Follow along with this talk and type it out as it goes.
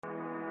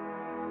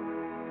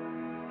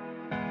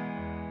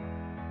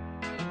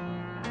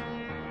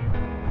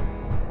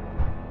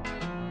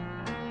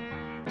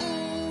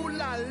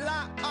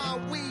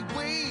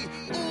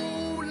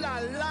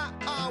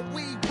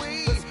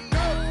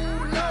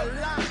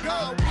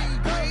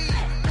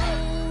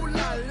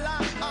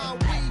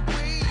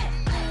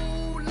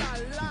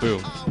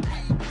Boom.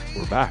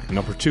 We're back.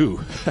 Number 2.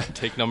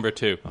 Take number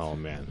 2. Oh,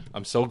 man.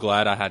 I'm so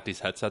glad I had these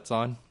headsets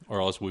on,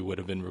 or else we would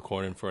have been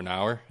recording for an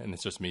hour, and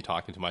it's just me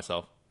talking to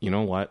myself. You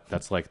know what?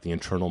 That's like the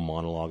internal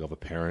monologue of a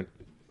parent,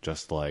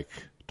 just like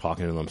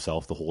talking to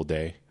themselves the whole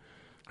day.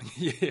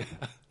 Yeah.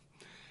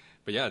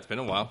 But yeah, it's been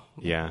a while.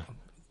 Yeah.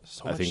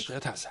 So much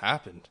shit has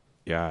happened.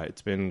 Yeah,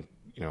 it's been,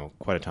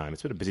 quite a time.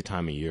 It's been a busy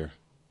time of year.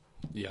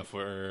 Yeah,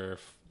 for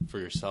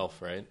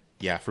yourself, right?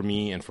 Yeah, for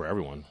me and for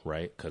everyone,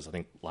 right? Because I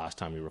think last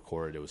time we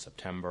recorded, it was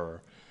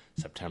September.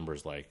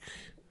 September's like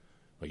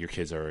your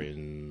kids are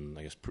in,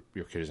 I guess,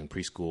 your kid is in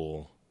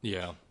preschool.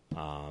 Yeah.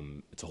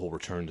 It's a whole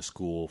return to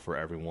school for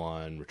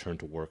everyone, return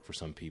to work for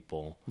some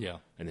people. Yeah.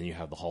 And then you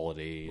have the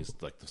holidays,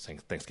 like the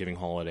Thanksgiving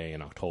holiday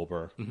in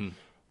October.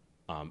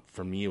 Mm-hmm.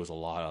 For me, it was a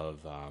lot of,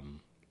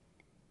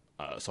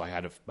 so I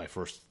had my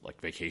first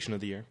vacation of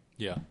the year.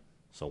 Yeah.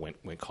 So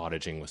went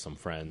cottaging with some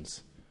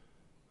friends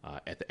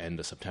at the end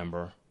of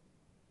September,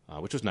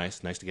 which was nice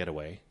to get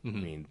away. Mm-hmm.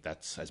 I mean,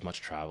 that's as much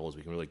travel as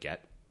we can really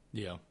get.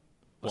 Yeah.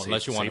 Well,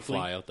 unless you want to safely.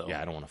 fly out, though.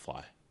 Yeah, I don't want to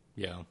fly.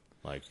 Yeah.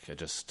 I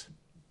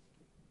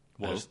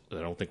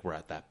don't think we're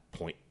at that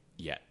point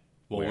yet.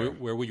 Well,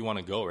 where would you want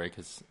to go, right?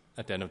 Because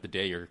at the end of the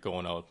day, you're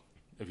going out.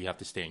 If you have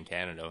to stay in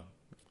Canada,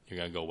 you're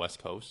going to go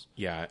West Coast.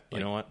 Yeah,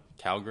 you know what?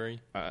 Calgary?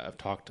 I've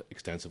talked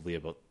extensively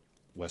about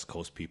West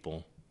Coast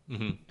people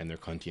and their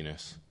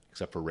cuntiness,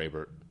 except for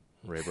Raybert.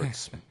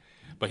 Raybert's...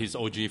 But he's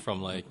OG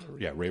from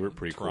Raybert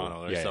pretty Toronto.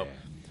 Cool. Right? Yeah, So,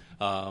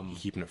 yeah.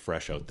 Keeping it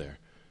fresh out there.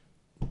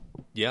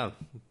 Yeah,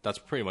 that's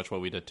pretty much what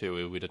we did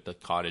too. We did the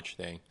cottage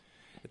thing.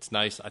 It's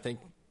nice. I think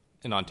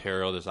in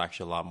Ontario, there's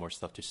actually a lot more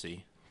stuff to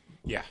see.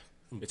 Yeah,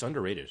 it's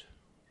underrated,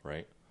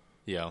 right?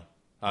 Yeah.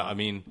 I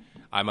mean,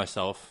 I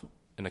myself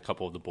and a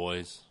couple of the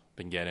boys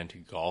been getting into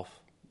golf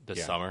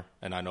this summer,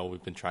 and I know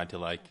we've been trying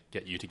to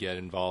get you to get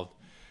involved.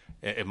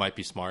 It might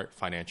be smart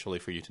financially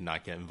for you to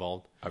not get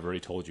involved. I've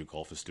already told you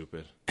golf is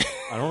stupid.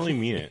 I don't really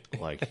mean it.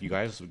 You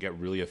guys would get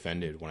really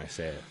offended when I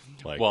say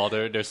it. Well,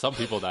 there's some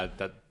people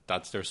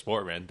that's their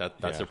sport, man.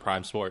 That's their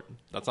prime sport.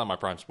 That's not my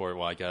prime sport.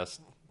 Well, I guess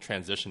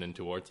transitioning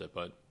towards it,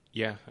 but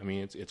yeah, I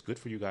mean it's good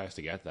for you guys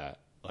to get that.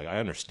 I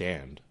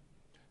understand.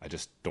 I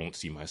just don't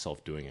see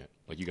myself doing it.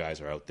 You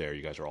guys are out there.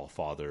 You guys are all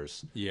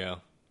fathers. Yeah.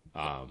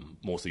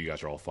 Most of you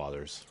guys are all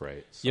fathers,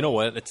 right? So. You know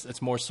what?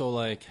 It's more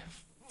so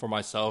for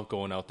myself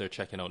going out there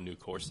checking out new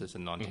courses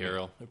in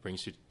Ontario. Mm-hmm. It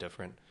brings you to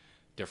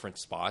different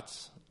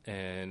spots,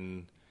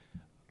 and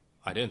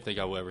I didn't think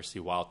I would ever see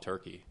wild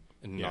turkey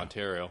in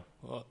Ontario.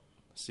 Well,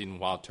 seen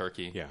wild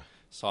turkey. Yeah.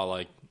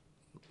 Saw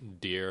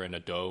deer and a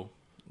doe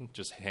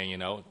just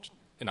hanging out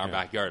in our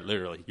backyard,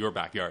 literally your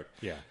backyard.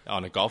 Yeah.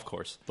 On a golf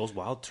course. Those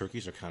wild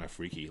turkeys are kind of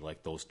freaky,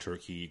 those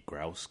turkey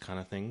grouse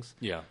kind of things.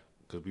 Yeah.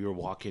 Because we were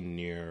walking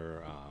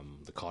near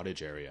the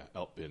cottage area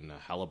up in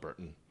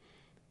Halliburton,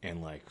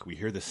 and we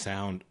hear the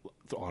sound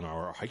on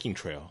our hiking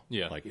trail.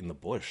 Yeah. In the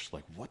bush.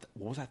 What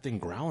was that thing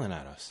growling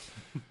at us?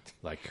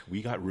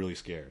 We got really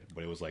scared,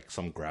 but it was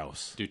some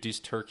grouse. Dude,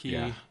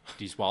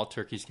 these wild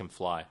turkeys can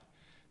fly.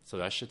 So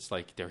that shit's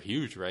they're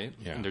huge, right?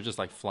 Yeah. And they're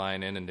just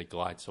flying in and they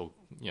glide so,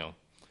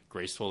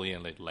 gracefully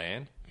and they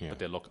land, but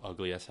they look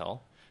ugly as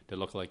hell. They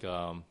look like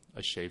a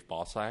shaved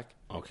ball sack.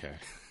 Okay.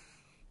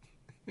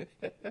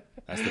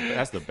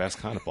 That's the best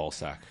kind of ball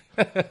sack.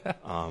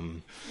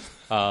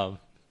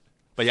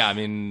 But yeah, I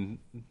mean,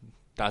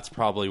 that's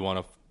probably one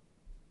of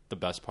the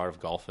best part of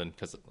golfing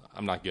because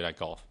I'm not good at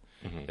golf.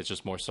 Mm-hmm. It's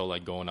just more so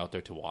going out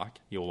there to walk.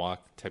 You'll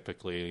walk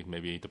typically,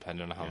 maybe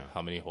depending on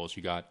how many holes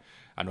you got.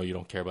 I know you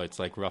don't care, but it's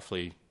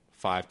roughly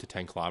 5 to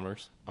 10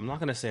 kilometers. I'm not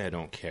going to say I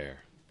don't care,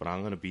 but I'm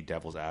going to be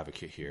devil's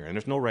advocate here. And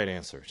there's no right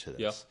answer to this.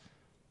 Yep.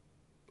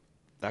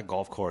 That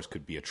golf course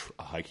could be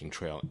a hiking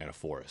trail and a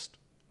forest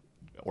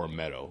or a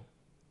meadow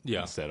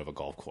instead of a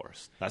golf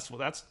course. That's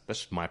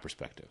my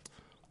perspective.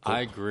 So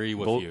I agree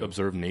with you.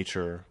 Observe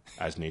nature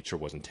as nature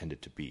was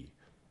intended to be.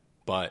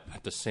 But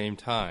at the same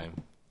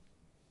time,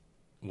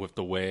 with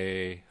the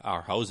way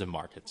our housing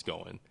market's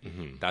going,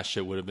 that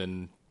shit would have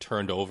been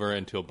turned over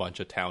into a bunch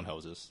of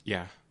townhouses.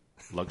 Yeah.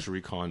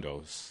 Luxury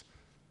condos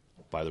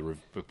by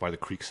the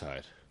creek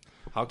side.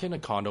 How can a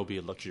condo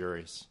be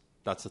luxurious?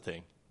 That's the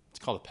thing. It's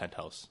called a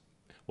penthouse.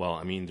 Well,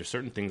 I mean, there's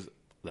certain things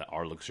that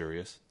are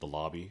luxurious, the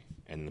lobby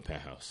and the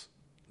penthouse.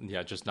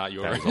 Yeah, just not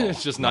your.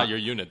 It's just not your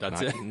unit.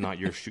 That's it. Not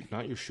your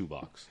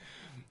shoebox.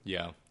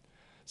 Yeah.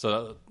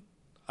 So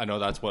I know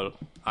that's what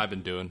I've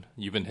been doing.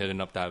 You've been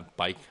hitting up the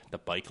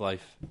bike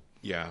life.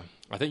 Yeah.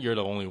 I think you're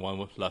the only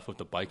one left with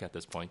the bike at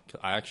this point.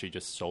 I actually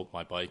just sold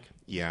my bike.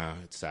 Yeah,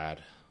 it's sad.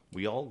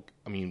 We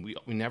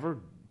never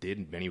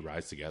did many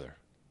rides together.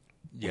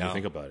 When you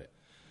think about it.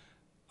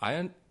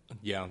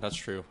 Yeah, that's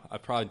true.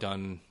 I've probably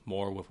done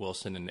more with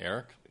Wilson and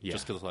Eric. Yeah.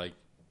 Just because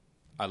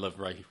I live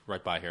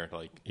right by here,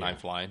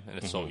 Ninth Line, and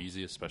it's so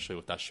easy, especially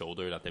with that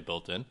shoulder that they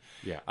built in.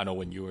 Yeah. I know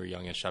when you were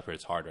young at Shepherd,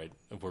 it's hard, right?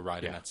 If we're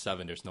riding at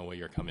 7, there's no way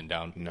you're coming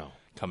down. No.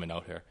 Coming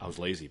out here. I was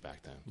lazy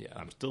back then. Yeah.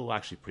 I'm still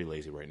actually pretty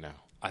lazy right now.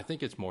 I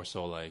think it's more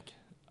so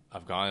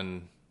I've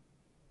gotten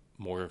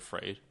more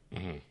afraid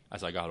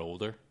as I got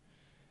older,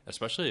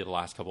 especially the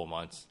last couple of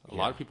months. A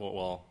lot of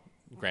people,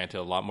 granted,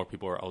 a lot more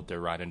people are out there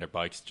riding their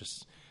bikes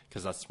just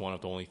because that's one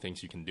of the only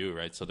things you can do,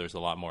 right? So there's a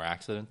lot more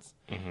accidents.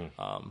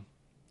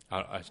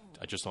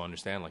 I just don't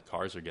understand. Like,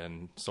 cars are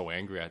getting so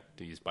angry at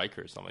these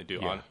bikers. I'm like,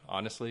 dude,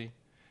 honestly,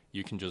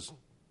 you can just,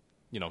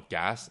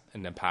 gas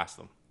and then pass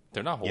them.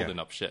 They're not holding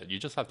up shit. You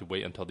just have to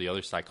wait until the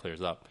other side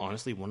clears up.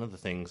 Honestly, one of the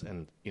things,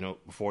 and,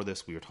 before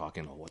this, we were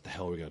talking, what the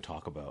hell are we going to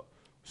talk about?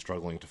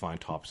 Struggling to find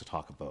topics to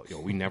talk about.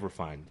 We never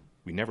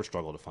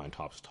struggle to find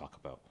topics to talk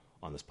about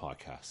on this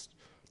podcast.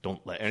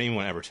 Don't let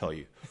anyone ever tell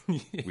you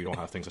we don't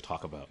have things to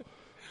talk about.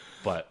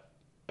 But,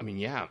 I mean,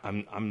 yeah,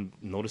 I'm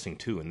noticing,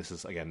 too, and this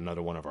is, again,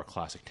 another one of our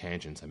classic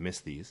tangents. I miss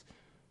these.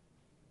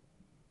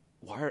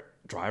 Why are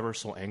drivers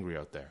so angry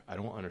out there? I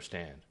don't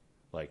understand.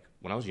 Like,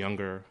 when I was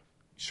younger,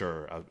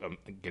 sure, I'm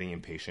getting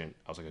impatient.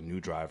 I was like a new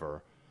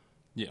driver.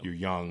 Yeah. You're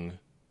young,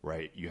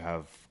 right? You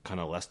have kind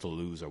of less to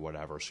lose or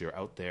whatever. So you're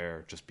out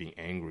there just being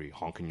angry,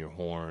 honking your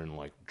horn,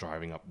 like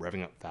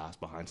revving up fast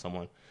behind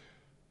someone.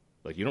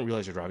 Like, you don't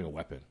realize you're driving a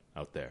weapon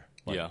out there.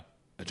 Like,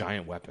 a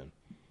giant weapon.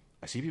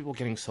 I see people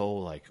getting so,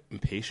 like,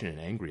 impatient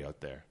and angry out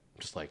there.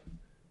 I'm just like,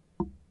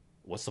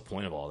 what's the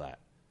point of all that?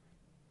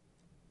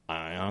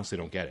 I honestly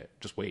don't get it.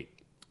 Just wait.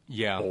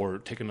 Yeah. Or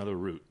take another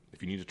route.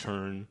 If you need to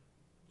turn,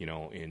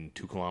 in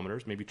 2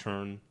 kilometers, maybe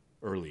turn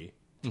early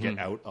to get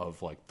out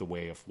of, like, the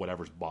way of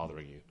whatever's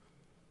bothering you.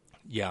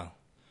 Yeah.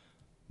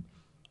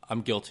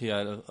 I'm guilty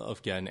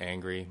of getting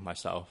angry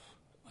myself.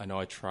 I know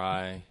I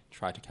try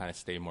to kind of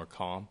stay more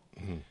calm.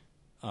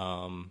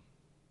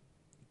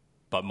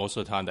 But most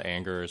of the time the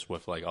anger is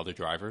with, like, other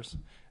drivers.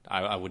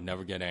 I would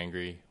never get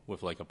angry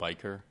with, like, a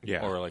biker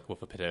or, like,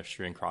 with a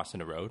pedestrian crossing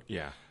the road.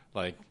 Yeah.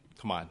 Like,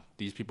 come on.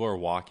 These people are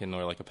walking,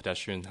 or, like, a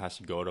pedestrian has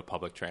to go to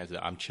public transit.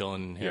 I'm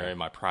chilling here in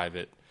my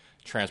private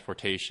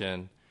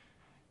transportation,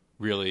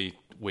 really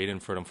waiting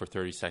for them for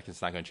 30 seconds.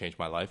 It's not going to change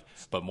my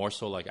life. But more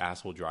so, like,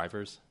 asshole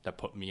drivers that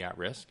put me at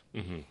risk.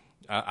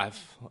 I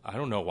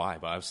don't know why,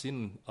 but I've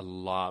seen a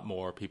lot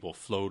more people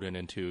floating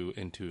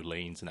into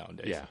lanes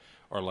nowadays. Yeah.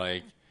 Or,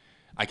 like,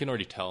 I can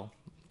already tell.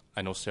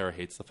 I know Sarah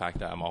hates the fact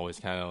that I'm always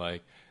kind of,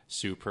 like,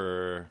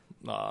 super,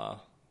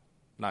 not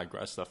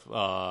aggressive.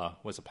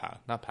 What's it?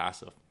 Not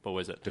passive, but what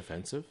is it?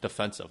 Defensive?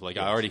 Defensive. Like,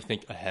 yes. I already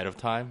think ahead of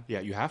time.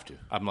 Yeah, you have to.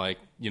 I'm like,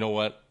 you know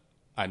what?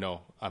 I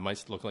know I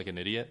might look like an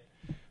idiot,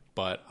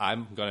 but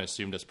I'm going to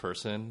assume this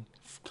person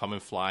coming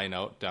flying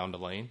out down the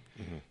lane,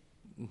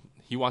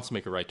 he wants to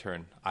make a right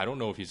turn. I don't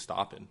know if he's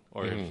stopping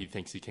or if he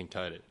thinks he can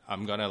cut it.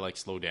 I'm going to, like,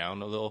 slow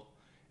down a little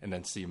and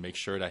then make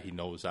sure that he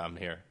knows I'm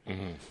here.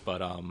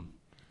 But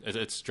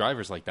it's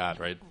drivers like that,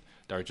 right?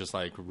 They're just,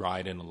 like,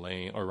 riding a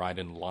lane or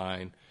riding a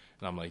line.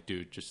 And I'm like,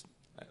 dude,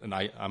 and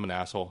I'm an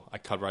asshole. I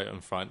cut right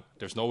in front.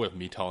 There's no way of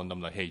me telling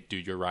them, like, hey,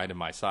 dude, you're riding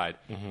my side.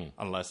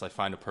 Unless I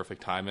find a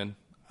perfect timing,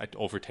 I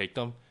overtake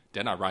them.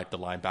 Then I ride the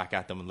line back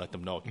at them and let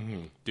them know,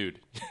 dude,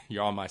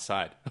 you're on my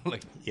side.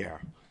 Like, yeah.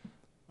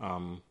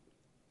 I'm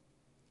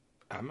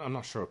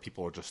not sure if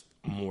people are just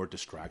more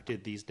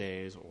distracted these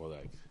days, or,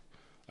 like,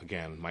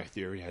 again, my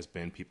theory has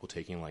been people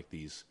taking, like,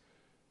 these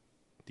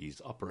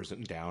uppers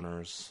and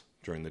downers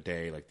during the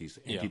day, like these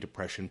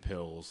antidepressant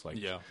pills. Like,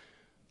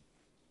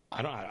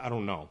 I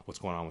don't know what's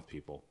going on with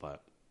people,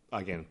 but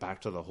again,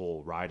 back to the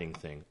whole riding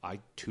thing. I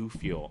too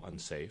feel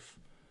unsafe.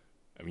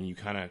 I mean, you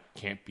kind of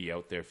can't be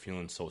out there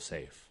feeling so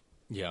safe.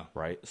 Yeah.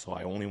 Right? So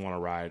I only want to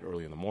ride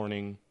early in the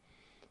morning.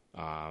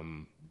 I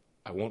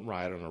won't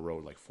ride on a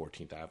road like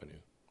 14th Avenue,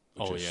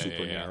 which is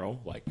super narrow.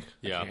 Like,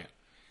 I can't.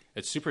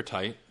 It's super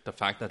tight. The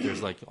fact that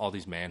there's, like, all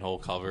these manhole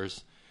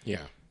covers.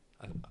 Yeah.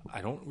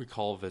 I don't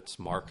recall if it's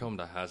Markham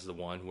that has the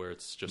one where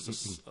it's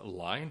just a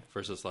line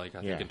versus, like,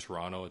 I think in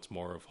Toronto it's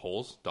more of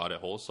holes, dotted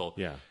holes. So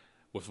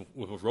with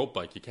a road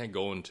bike, you can't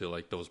go into,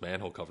 like, those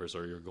manhole covers,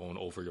 or you're going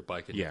over your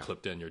bike and you're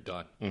clipped in, you're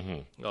done.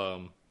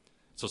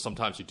 So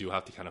sometimes you do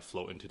have to kind of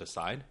float into the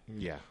side.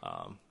 Yeah.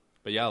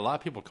 But yeah, a lot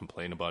of people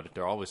complain about it.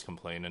 They're always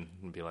complaining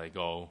and be like,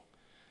 oh,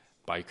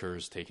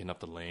 bikers taking up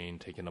the lane,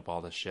 taking up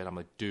all this shit. I'm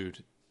like,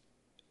 dude,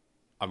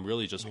 I'm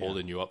really just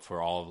holding you up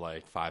for all of,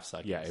 like, 5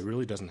 seconds. Yeah, it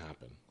really doesn't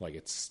happen. Like,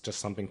 it's just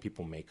something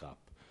people make up.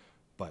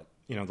 But,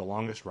 the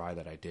longest ride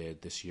that I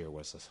did this year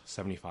was a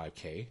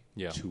 75K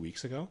 2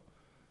 weeks ago.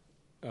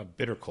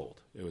 Bitter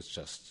cold. It was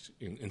just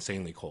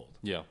insanely cold.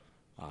 Yeah.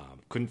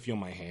 Couldn't feel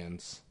my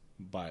hands,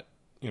 but,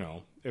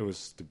 it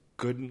was the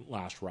good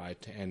last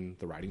ride to end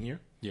the riding year.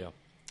 Yeah.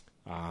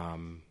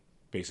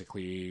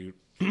 Basically,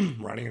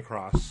 riding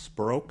across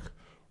Spur Oak,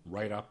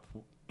 right up,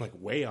 like,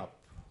 way up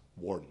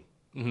Warden.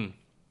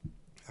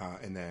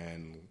 And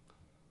then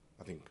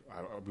I think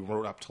we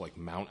rode up to, like,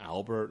 Mount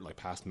Albert, like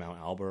past Mount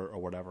Albert or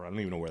whatever. I don't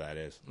even know where that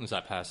is. Is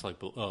that past, like,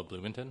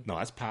 Bloomington? No,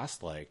 that's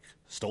past, like,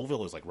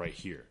 Stouffville is, like, right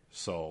here.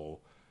 So,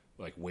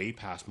 like, way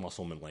past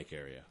Musselman Lake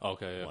area.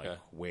 Okay. Like,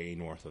 way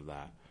north of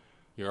that.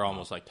 You're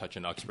almost, like,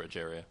 touching Uxbridge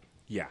area.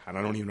 Yeah, and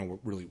I don't even know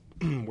really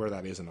where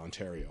that is in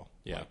Ontario.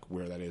 Yeah. Like,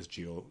 where that is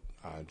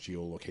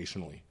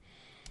geolocationally.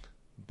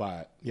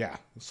 But, yeah,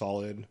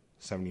 solid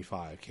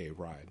 75K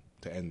ride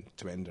to end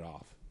it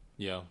off.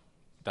 Yeah.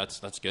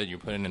 That's good. You're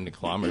putting into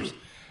kilometers.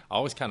 I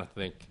always kind of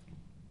think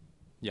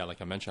yeah,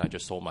 like I mentioned, I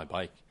just sold my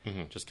bike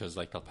just because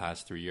like the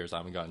past 3 years I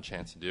haven't gotten a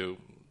chance to do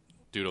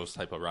those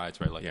type of rides,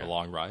 right? Like a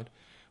long ride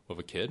with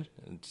a kid.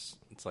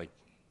 It's like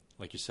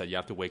you said, you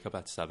have to wake up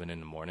at 7 in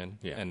the morning,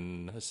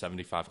 and a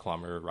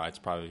 75-kilometer ride's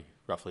probably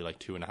roughly like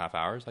 2.5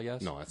 hours, I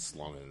guess. No, that's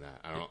longer than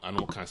that. I don't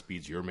know what kind of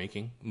speeds you're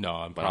making. No,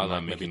 I'm but probably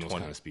I'm not like making maybe those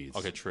 20 kind of speeds.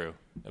 Okay, true.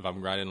 If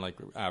I'm riding like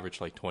average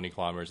like 20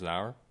 kilometers an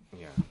hour,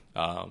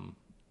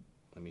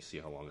 let me see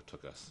how long it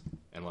took us.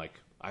 And like,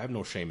 I have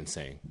no shame in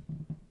saying,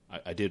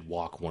 I did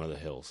walk one of the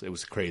hills. It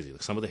was crazy.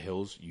 Like some of the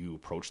hills, you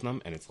approach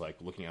them, and it's like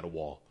looking at a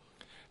wall.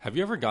 Have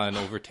you ever gotten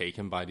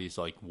overtaken by these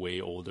like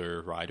way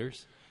older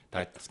riders?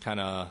 That's kind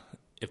of,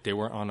 if they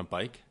were on a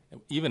bike,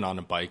 even on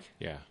a bike,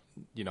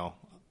 you know,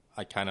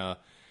 I kind of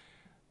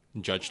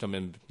judged them,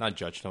 and not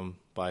judged them,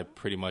 but I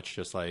pretty much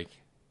just like,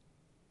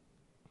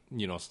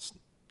 you know,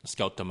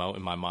 scout them out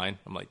in my mind.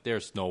 I'm like,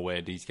 there's no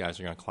way these guys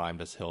are going to climb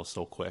this hill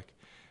so quick.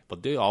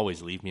 But they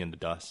always leave me in the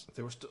dust.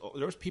 There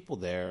was people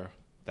there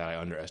that I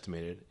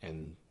underestimated,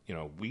 and you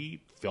know,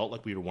 we felt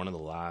like we were one of the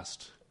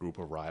last group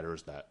of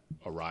riders that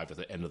arrived at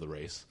the end of the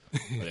race,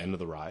 at the end of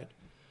the ride.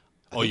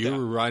 You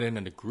were riding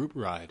in a group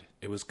ride?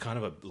 It was kind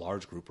of a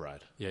large group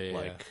ride.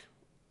 Yeah.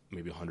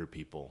 Maybe 100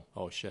 people.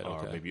 Oh, shit, or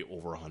okay. maybe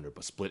over 100,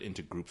 but split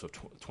into groups of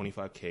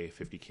 25K,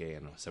 50K,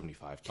 and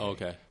 75K. Oh,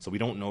 okay. So we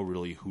don't know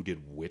really who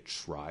did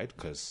which ride,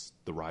 because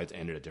the rides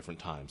ended at different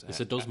times. Is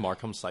it those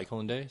Markham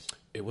cycling days?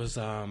 It was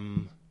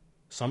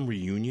some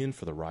reunion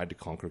for the Ride to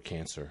Conquer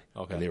Cancer.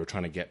 Okay. And they were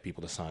trying to get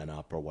people to sign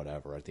up or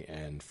whatever at the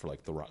end for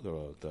like the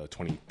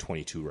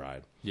 2022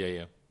 ride.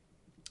 Yeah.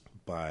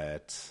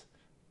 But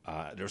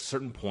there's a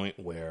certain point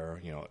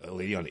where, you know, a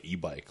lady on an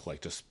e-bike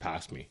like just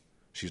passed me.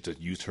 She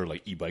used her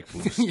like e-bike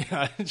boost.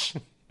 Yeah.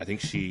 I think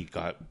she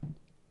got,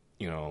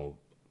 you know,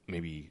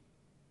 maybe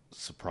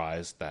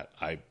surprised that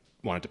I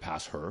wanted to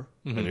pass her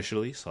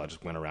initially, so I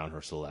just went around her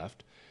to the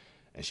left.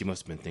 And she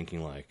must have been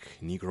thinking like,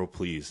 Negro,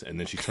 please. And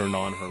then she turned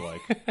on her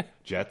like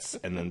jets,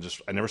 and then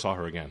I never saw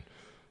her again.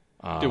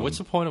 Dude, what's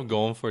the point of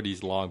going for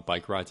these long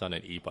bike rides on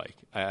an e-bike?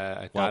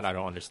 I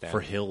don't understand. For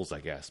hills, I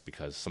guess,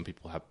 because some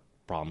people have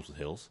problems with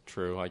hills.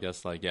 True, I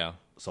guess, like, yeah.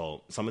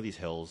 So some of these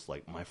hills,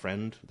 like my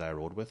friend that I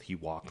rode with, he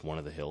walked one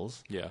of the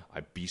hills. Yeah.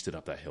 I beasted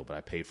up that hill, but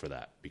I paid for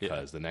that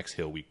because the next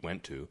hill we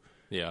went to,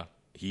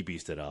 he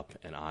beasted up,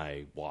 and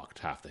I walked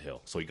half the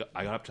hill. So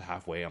I got up to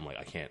halfway. I'm like,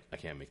 I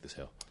can't make this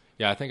hill.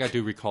 Yeah, I think I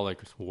do recall like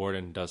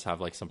Warden does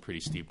have like some pretty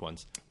steep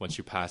ones. Once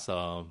you pass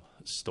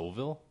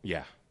Stouffville.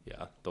 Yeah.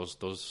 Yeah, those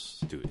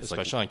dude,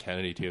 especially on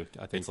Kennedy too.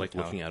 I think it's like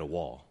looking at a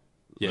wall.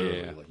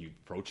 Yeah. Like you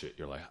approach it,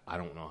 you're like, I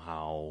don't know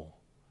how.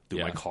 Dude,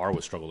 my car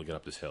would struggle to get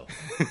up this hill.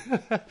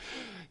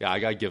 Yeah, I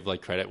gotta give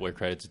like credit where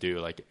credit's due.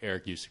 Like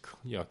Eric used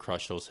to,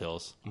 crush those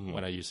hills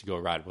when I used to go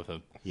ride with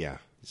him. Yeah.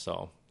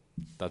 So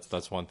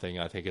that's one thing.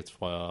 I think it's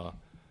a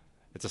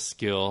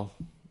skill,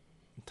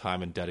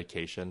 time, and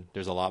dedication.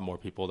 There's a lot more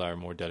people that are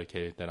more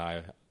dedicated than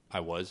I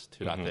was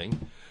to that thing.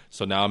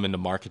 So now I'm in the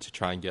market to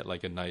try and get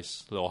like a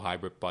nice little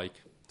hybrid bike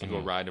to go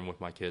riding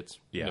with my kids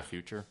in the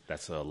future.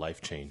 That's a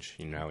life change.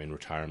 You're now in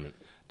retirement.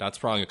 That's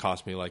probably gonna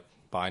cost me like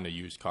buying a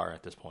used car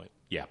at this point.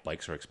 Yeah,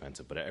 bikes are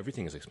expensive, but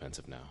everything is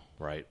expensive now,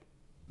 right?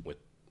 With,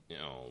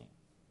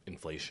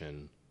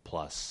 inflation,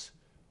 plus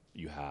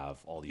you have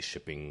all these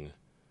shipping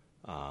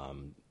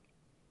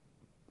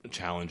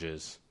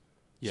challenges,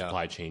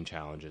 supply chain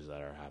challenges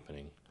that are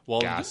happening.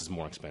 Well, gas is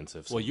more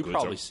expensive. So you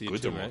probably see it too,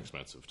 goods are right? more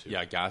expensive too.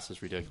 Yeah, gas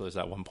is ridiculous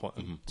at one point.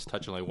 It's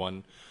touching like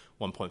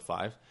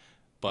 1.5.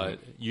 But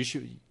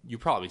you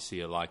probably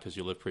see it a lot because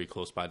you live pretty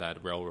close by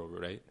that railroad,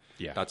 right?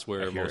 Yeah, that's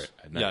where most.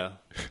 Yeah.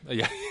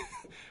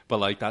 But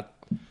like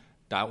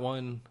that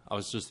one, I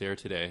was just there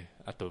today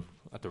at the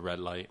red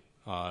light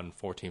on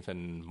 14th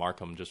and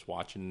Markham, just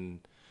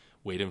waiting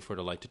for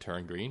the light to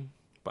turn green.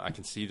 But I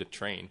can see the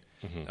train.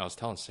 And I was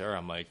telling Sarah,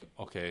 I'm like,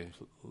 okay,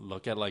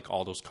 look at like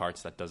all those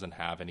carts that doesn't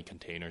have any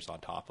containers on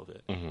top of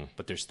it,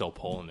 but they're still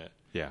pulling it.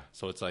 Yeah.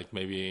 So it's like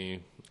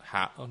maybe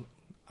half.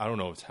 I don't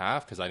know if it's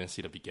half because I didn't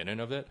see the beginning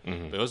of it,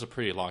 but it was a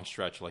pretty long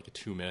stretch, like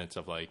 2 minutes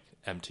of like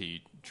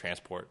empty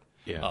transport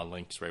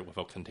links, right,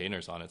 without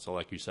containers on it. So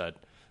like you said,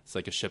 it's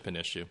like a shipping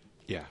issue.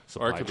 Yeah,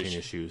 supply chain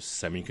issues,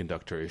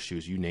 semiconductor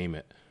issues, you name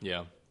it.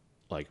 Yeah.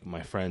 Like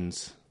my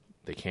friends,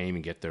 they can't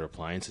even get their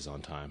appliances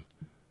on time.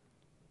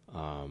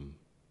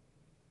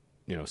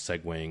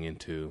 Segueing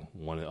into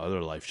one of the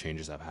other life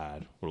changes I've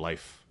had, or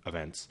life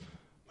events.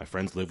 My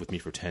friends lived with me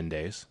for 10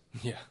 days.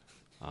 Yeah.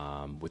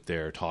 With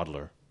their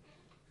toddler.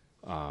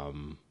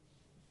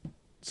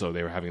 So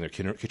they were having their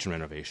kitchen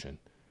renovation.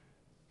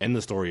 And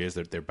the story is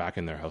that they're back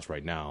in their house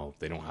right now.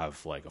 They don't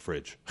have like a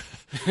fridge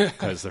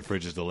because their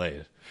fridge is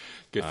delayed.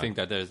 Good thing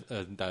that there's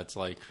that's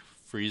like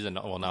freezing.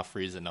 Well, not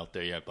freezing out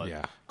there yet,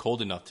 but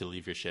cold enough to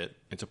leave your shit.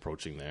 It's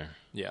approaching there.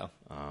 Yeah.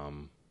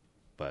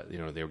 But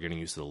they were getting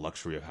used to the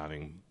luxury of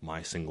having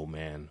my single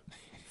man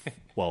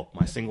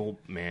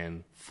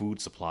food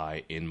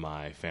supply in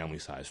my family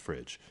size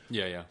fridge.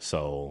 Yeah.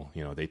 So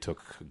they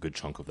took a good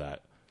chunk of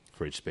that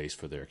fridge space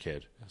for their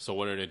kid. So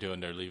what are they doing?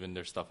 They're leaving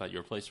their stuff at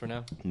your place for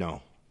now?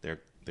 No. They're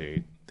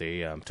They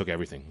took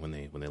everything when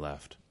they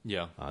left.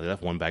 Yeah. They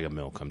left one bag of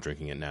milk. I'm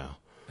drinking it now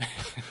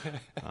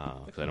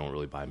because I don't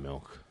really buy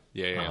milk.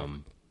 Yeah.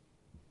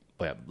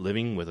 But yeah,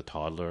 living with a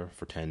toddler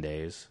for 10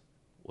 days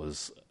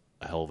was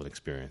a hell of an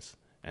experience.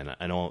 And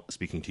I know,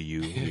 speaking to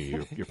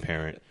you, your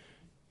parent,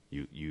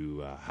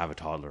 you have a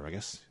toddler. I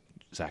guess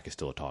Zach is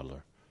still a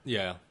toddler.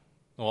 Yeah.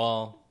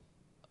 Well,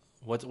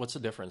 what's the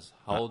difference?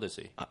 How old is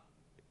he?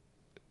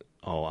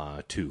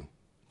 2.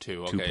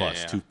 2. Okay. 2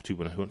 plus. Yeah.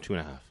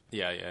 2.5.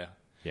 Yeah.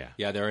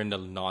 Yeah, they're in the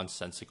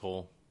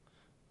nonsensical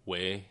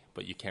way,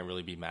 but you can't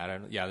really be mad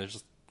at it. Yeah, there's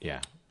just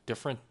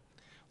different.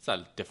 What's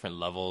that? Different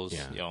levels.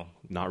 Yeah. You know,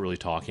 Not really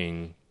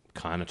talking,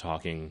 kind of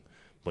talking,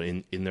 but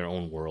in their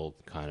own world,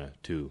 kind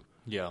of too.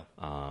 Yeah.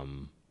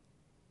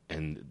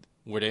 And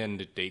were they in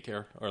the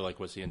daycare, or like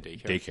was he in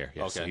daycare? Daycare.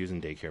 Yeah. Okay. So he was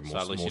in daycare most. So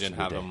at least you most didn't of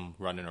the have day. him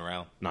running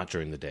around. Not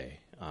during the day.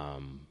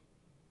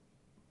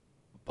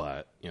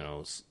 But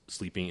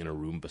sleeping in a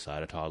room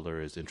beside a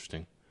toddler is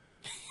interesting.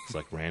 It's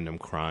like random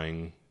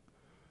crying.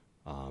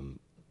 I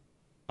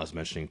was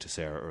mentioning to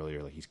Sarah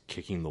earlier, like he's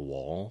kicking the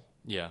wall.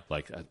 Yeah.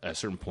 Like at a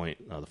certain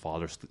point, the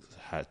father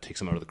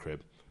takes him out of the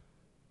crib,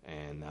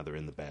 and now they're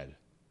in the bed,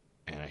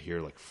 and I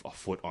hear like a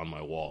foot on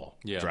my wall,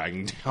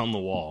 dragging down the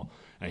wall.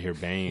 And I hear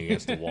banging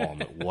against the wall. I'm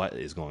like, what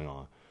is going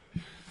on?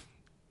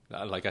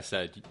 Like I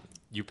said,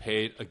 you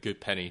paid a good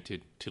penny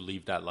to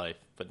leave that life,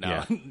 but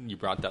now you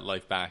brought that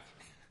life back.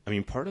 I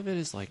mean, part of it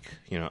is like,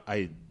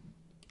 I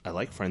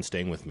like friends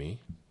staying with me,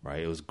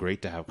 right? It was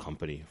great to have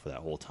company for that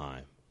whole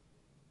time.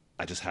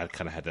 I just had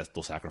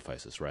those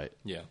sacrifices, right?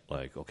 Yeah.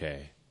 Like,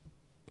 okay,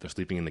 they're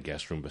sleeping in the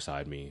guest room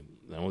beside me.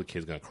 I know the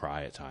kid's going to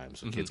cry at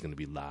times. The kid's going to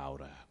be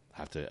loud. I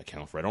have to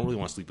account for it. I don't really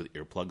want to sleep with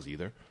earplugs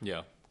either.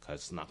 Yeah.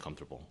 Because it's not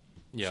comfortable.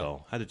 Yeah.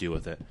 So I had to deal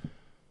with it.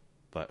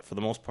 But for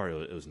the most part,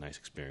 it was a nice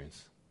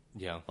experience.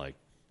 Yeah. Like,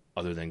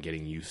 other than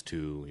getting used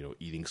to,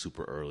 eating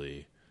super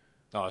early.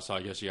 Oh, so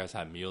I guess you guys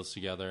had meals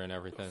together and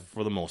everything?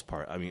 For the most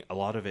part. I mean, a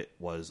lot of it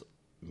was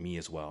me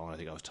as well. And I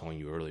think I was telling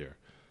you earlier.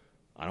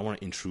 I don't want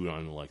to intrude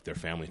on, like, their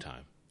family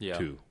time,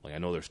 too. Like, I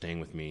know they're staying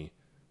with me.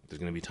 There's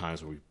going to be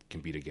times where we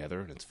can be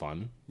together, and it's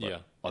fun.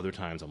 But other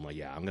times, I'm like,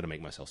 I'm going to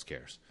make myself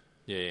scarce.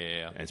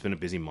 Yeah. And it's been a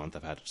busy month.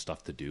 I've had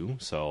stuff to do,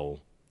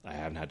 so I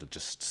haven't had to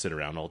just sit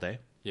around all day.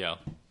 Yeah.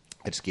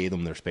 I just gave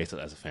them their space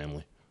as a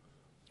family.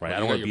 Right? Well, I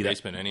don't want to be your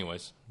basement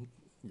anyways.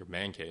 Your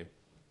man cave.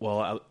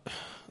 Well,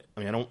 I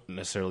mean, I don't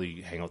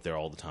necessarily hang out there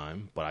all the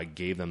time, but I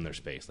gave them their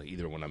space. Like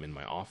either when I'm in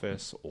my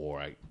office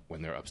or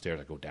when they're upstairs,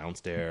 I go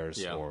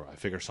downstairs or I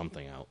figure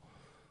something out.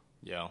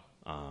 Yeah.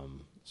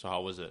 So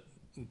how was it?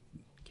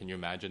 Can you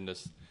imagine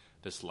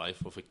this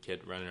life with a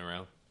kid running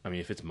around? I mean,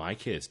 if it's my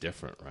kid, it's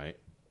different, right?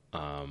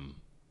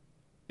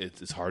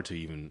 It's hard to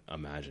even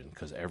imagine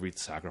because every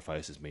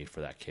sacrifice is made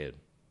for that kid,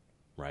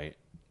 right?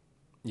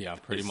 Yeah,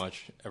 pretty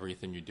much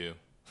everything you do.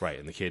 Right,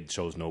 and the kid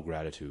shows no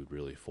gratitude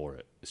really for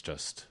it. It's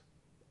just,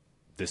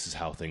 this is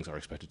how things are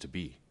expected to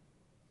be.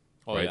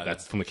 Oh, right? yeah.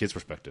 That's from the kid's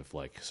perspective,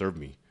 like, serve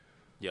me.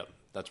 Yep,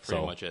 that's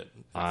pretty much it.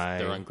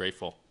 They're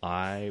ungrateful.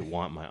 I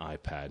want my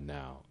iPad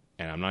now,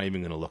 and I'm not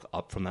even going to look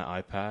up from that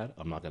iPad.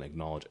 I'm not going to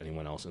acknowledge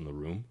anyone else in the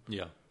room.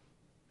 Yeah.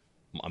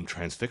 I'm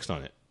transfixed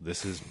on it.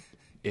 This is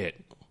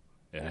it.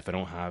 And if I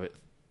don't have it,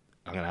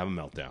 I'm going to have a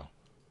meltdown.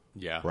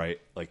 Yeah. Right?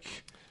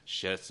 Like,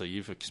 shit, so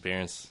you've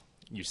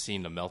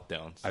seen the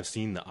meltdowns. I've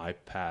seen the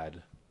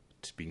iPad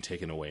being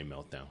taken away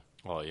meltdown.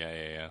 Oh,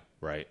 yeah.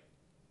 Right?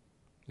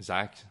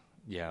 Zach,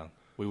 yeah.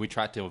 We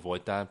tried to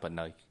avoid that, but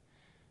like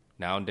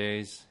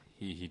nowadays,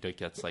 he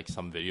gets like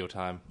some video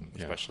time,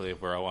 especially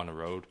if we're out on the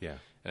road. Yeah.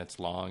 And it's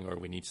long or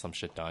we need some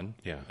shit done.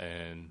 Yeah.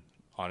 And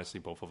honestly,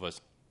 both of us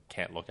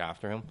can't look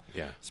after him.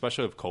 Yeah.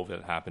 Especially if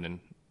COVID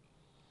happened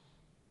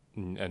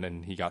and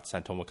then he got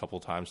sent home a couple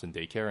times in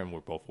daycare and we're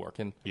both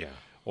working. Yeah.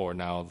 Or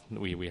now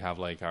we have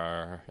like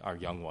our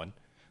young one.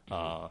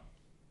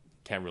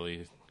 Can't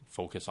really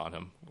focus on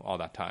him all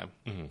that time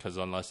because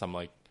unless I'm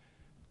like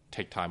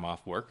take time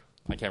off work,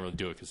 I can't really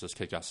do it because this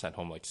kid got sent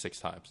home like 6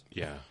 times.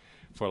 Yeah.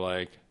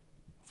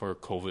 For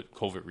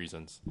COVID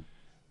reasons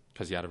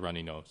because he had a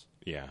runny nose.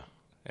 Yeah.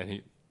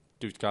 And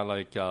dude's got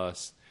like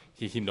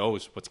he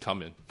knows what's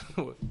coming.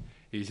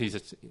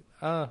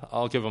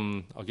 I'll give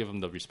him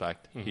the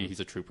respect. He's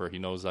a trooper. He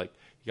knows like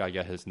you gotta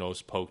get his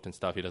nose poked and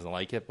stuff. He doesn't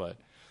like it, but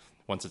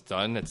once it's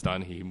done, it's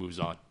done. He moves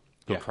on.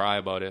 He'll cry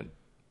about it,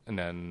 and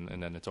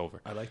then it's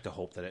over. I like to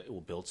hope that it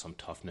will build some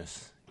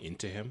toughness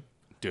into him.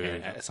 Dude,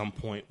 and at some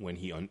point when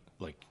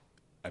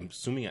I'm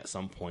assuming at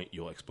some point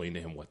you'll explain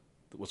to him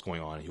what's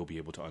going on, and he'll be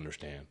able to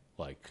understand.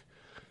 Like,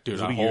 dude,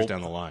 it'll be years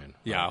down the line.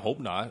 Yeah, I hope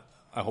not.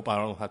 I hope I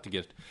don't have to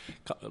get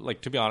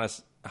like, to be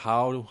honest.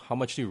 How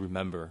much do you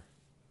remember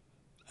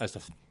as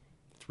a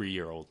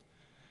 3-year-old?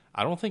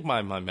 I don't think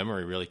my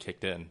memory really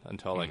kicked in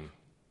until like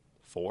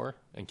 4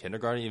 in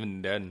kindergarten.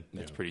 Even then,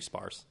 it's pretty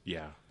sparse.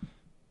 Yeah.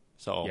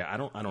 So yeah, I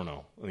don't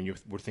know. I mean,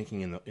 we're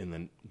thinking in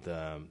the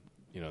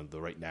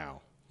the right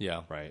now.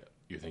 Yeah. Right.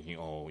 You're thinking,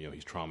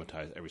 he's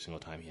traumatized every single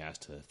time he has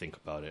to think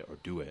about it or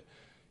do it.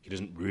 He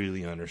doesn't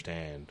really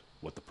understand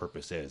what the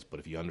purpose is. But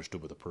if he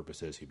understood what the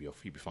purpose is, he'd be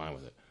fine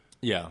with it.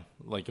 Yeah,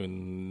 like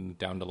down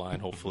the line,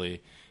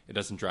 hopefully it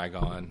doesn't drag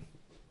on,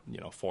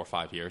 4 or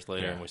 5 years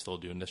later, and we're still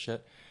doing this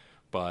shit.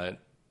 But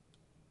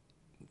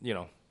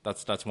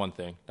that's one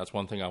thing. That's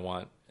one thing I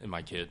want in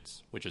my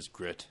kids, which is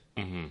grit.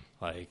 Mm-hmm.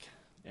 Like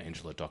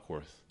Angela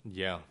Duckworth.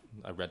 Yeah,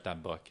 I read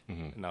that book,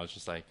 and I was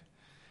just like,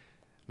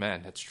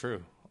 man, that's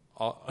true.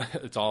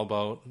 It's all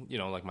about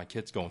like my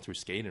kid's going through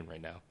skating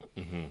right now.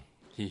 Mm-hmm.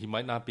 He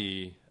might not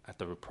be at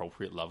the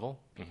appropriate level,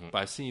 but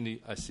I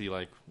see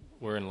like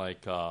we're in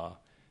like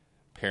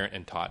parent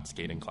and taught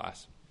skating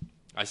class.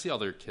 I see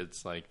other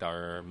kids like that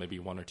are maybe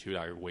 1 or 2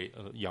 that are way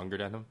younger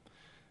than him,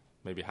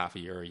 maybe half a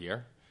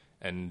year,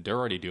 and they're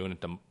already doing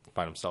it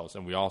by themselves.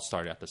 And we all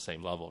started at the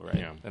same level, right?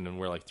 Yeah. And then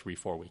we're like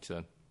 3-4 weeks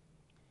in.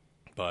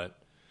 But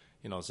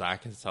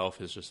Zach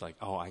himself is just like,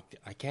 oh, I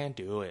can't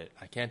do it.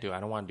 I can't do it. I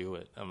don't want to do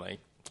it. I'm like,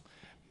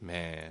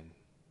 man,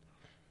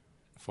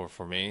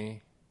 for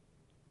me,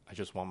 I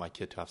just want my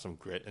kid to have some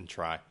grit and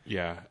try.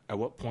 Yeah. At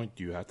what point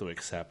do you have to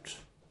accept?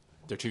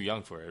 They're too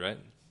young for it, right?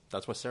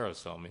 That's what Sarah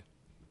was telling me.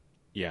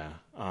 Yeah.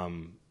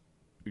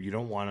 You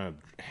don't want to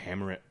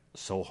hammer it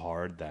so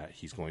hard that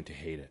he's going to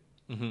hate it,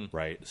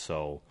 right?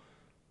 So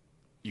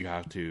you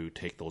have to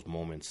take those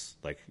moments.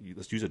 Like,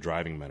 let's use a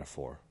driving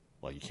metaphor.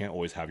 Like, you can't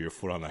always have your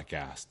foot on that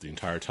gas the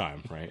entire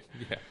time, right?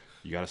 Yeah.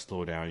 You got to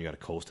slow down. You got to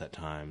coast at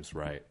times,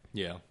 right?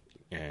 Yeah.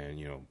 And,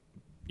 you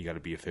got to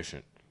be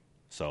efficient.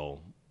 So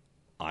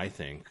I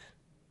think,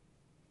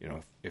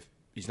 if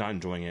he's not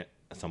enjoying it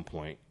at some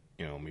point,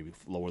 maybe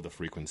lower the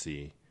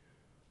frequency.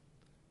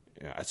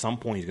 At some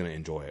point, he's going to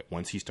enjoy it.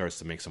 Once he starts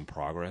to make some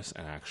progress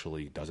and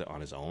actually does it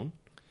on his own,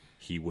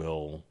 he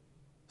will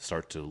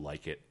start to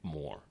like it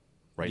more.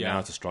 Right now,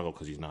 it's a struggle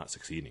because he's not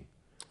succeeding.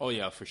 Oh,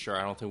 yeah, for sure.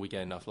 I don't think we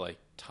get enough,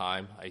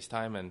 ice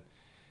time. And,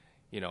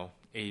 he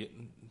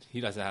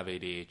doesn't have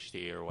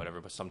ADHD or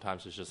whatever, but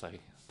sometimes it's just,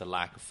 the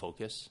lack of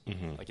focus.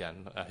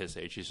 Again, at his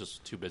age, he's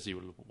just too busy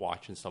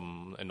watching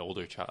an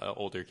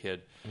older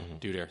kid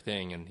do their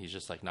thing, and he's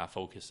just, not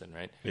focusing,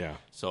 right? Yeah.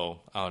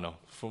 So, I don't know.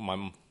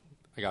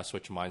 I got to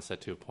switch mindset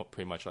to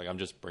pretty much, I'm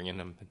just bringing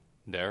him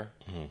there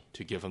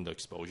to give him the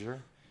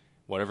exposure.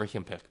 Whatever he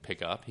can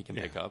pick up, he can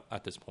pick up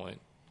at this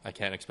point. I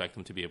can't expect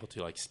him to be able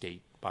to,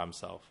 skate by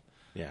himself.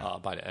 Yeah.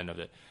 By the end of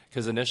it.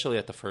 Because initially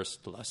at the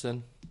first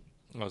lesson,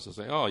 I was just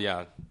like, oh,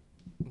 yeah,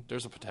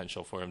 there's a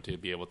potential for him to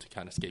be able to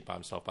kind of skate by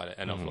himself by the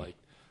end of,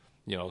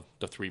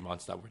 the 3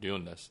 months that we're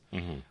doing this.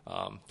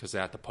 Because they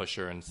had the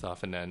pusher and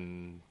stuff, and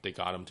then they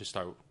got him to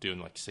start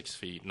doing, 6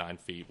 feet, 9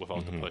 feet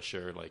without the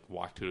pusher,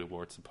 walk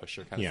towards the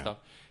pusher kind of stuff.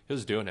 He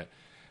was doing it.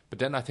 But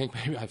then I think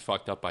maybe I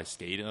fucked up by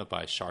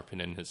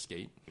sharpening his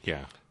skate.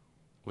 Yeah.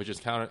 Which is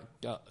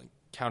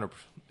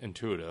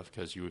counterintuitive,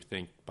 because you would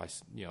think by,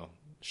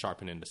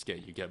 sharpening the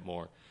skate, you get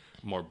more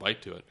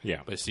bite to it.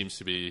 Yeah. But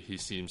he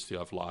seems to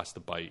have lost the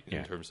bite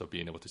in terms of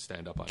being able to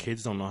stand up on it.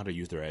 Kids don't know how to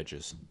use their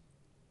edges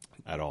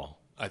at all.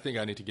 I think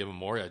I need to give him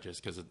more edges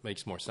because it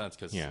makes more sense.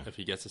 Because if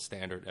he gets a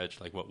standard edge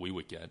like what we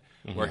would get,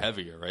 we're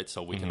heavier, right?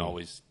 So we can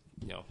always,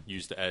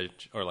 use the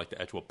edge, or the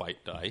edge will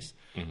bite the ice.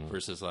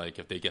 Versus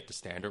if they get the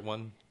standard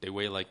one, they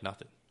weigh like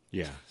nothing.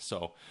 Yeah.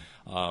 So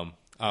I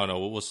don't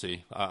know. We'll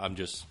see. I'm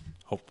just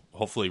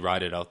hopefully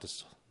ride it out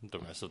the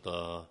rest of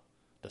the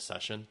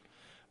session.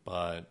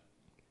 But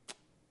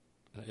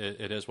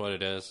it is what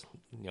it is.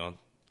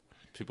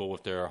 People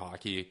with their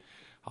hockey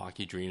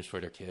dreams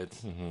for their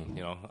kids.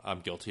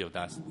 I'm guilty of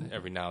that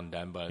every now and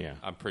then, but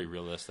I'm pretty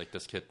realistic.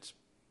 This kid's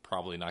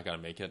probably not going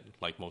to make it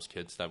like most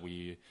kids that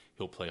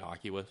he'll play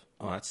hockey with.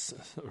 Oh, that's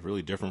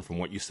really different from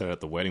what you said at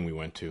the wedding we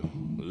went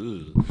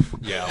to.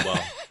 Yeah,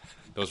 well,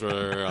 those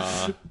were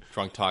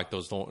drunk talk.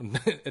 Those don't.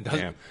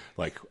 Damn.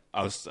 I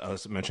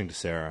was mentioning to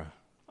Sarah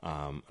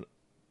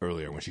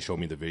earlier when she showed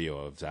me the video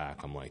of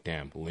Zach. I'm like,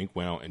 damn, Link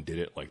went out and did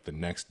it the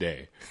next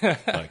day,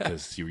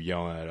 because you were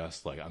yelling at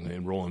us I'm gonna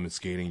enroll him in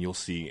skating, you'll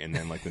see. And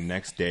then the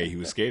next day he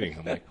was skating.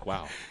 I'm like,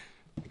 wow,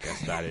 I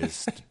guess that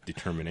is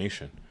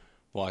determination.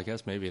 Well, I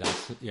guess maybe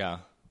that's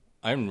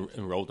I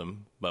enrolled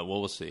him, but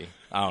we'll see.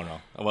 I don't know.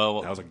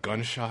 Well, that was a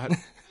gunshot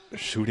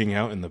shooting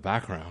out in the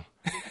background.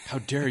 How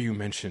dare you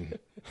mention?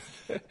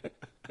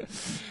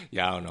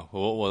 Yeah, I don't know.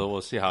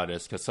 We'll see how it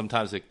is, because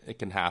sometimes it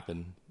can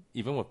happen.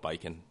 Even with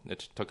biking,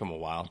 it took him a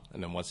while,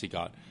 and then once he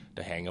got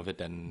the hang of it,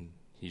 then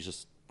he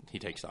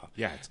takes off.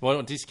 Yeah.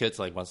 Well, these kids,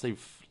 once they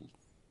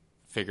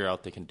figure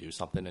out they can do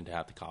something and they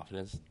have the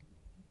confidence,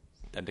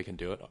 then they can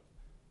do it.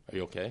 Are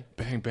you okay?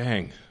 Bang,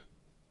 bang.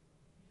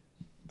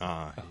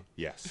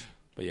 Yes.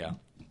 But yeah.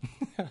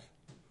 A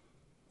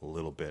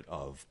little bit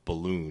of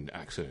balloon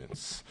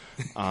accidents.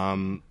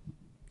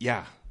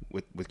 Yeah,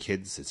 with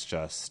kids, it's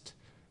just,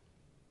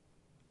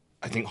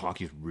 I think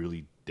hockey is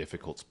really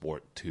difficult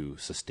sport to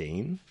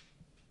sustain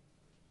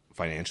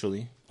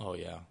financially. Oh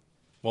yeah.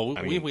 Well,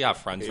 we have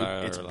friends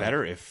that it's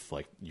better if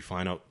you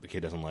find out the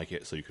kid doesn't like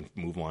it, so you can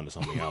move on to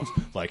something else.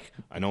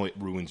 I know it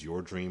ruins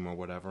your dream or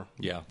whatever.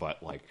 Yeah. But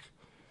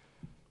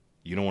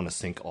you don't want to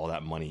sink all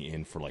that money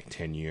in for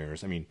 10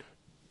 years. I mean,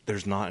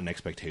 there's not an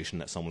expectation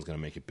that someone's going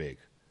to make it big.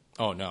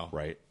 Oh no.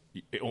 Right.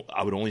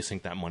 I would only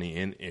sink that money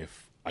in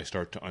if I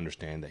start to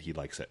understand that he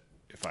likes it.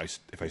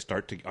 if I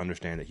start to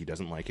understand that he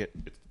doesn't like it,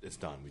 it's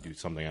done. We do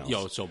something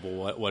else.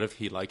 But what if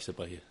he likes it,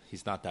 but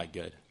he's not that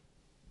good?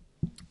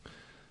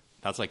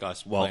 That's like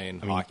us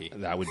playing hockey.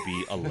 That would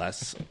be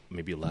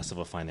maybe less of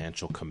a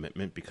financial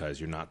commitment because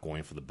you're not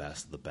going for the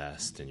best of the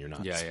best, and you're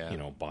not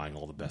buying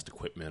all the best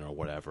equipment or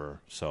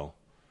whatever. So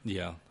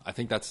yeah, I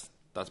think that's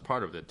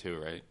part of it too,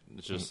 right?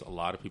 It's just a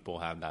lot of people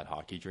have that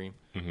hockey dream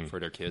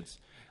for their kids.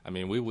 I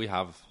mean, we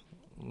have,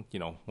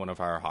 one of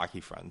our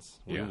hockey friends.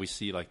 We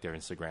see like their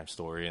Instagram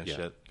story and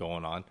shit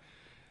going on.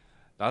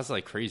 That's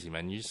like crazy,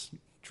 man. You just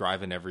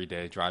driving every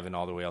day, driving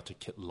all the way out to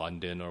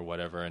London or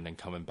whatever, and then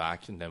coming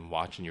back and then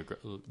watching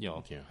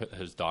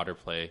his daughter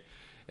play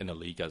in the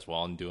league as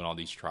well and doing all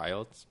these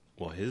tryouts.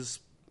 Well, his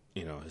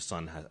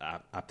son has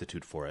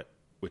aptitude for it,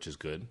 which is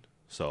good.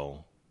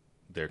 So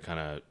they're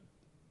kind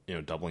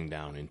of doubling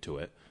down into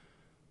it.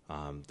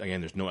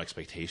 Again, there's no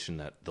expectation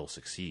that they'll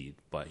succeed,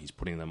 but he's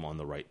putting them on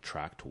the right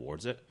track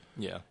towards it.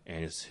 Yeah,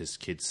 and his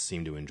kids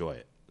seem to enjoy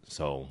it.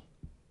 So,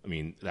 I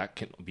mean, that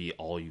can be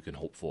all you can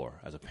hope for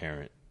as a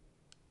parent.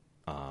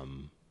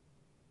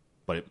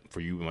 But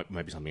for you, it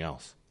might be something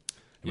else.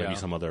 It might be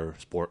some other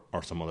sport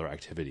or some other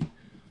activity.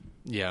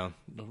 Yeah,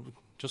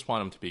 just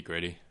want him to be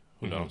gritty.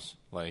 Who knows?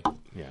 Like,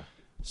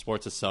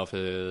 sports itself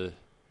is,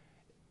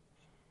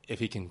 if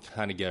he can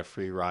kind of get a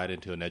free ride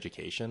into an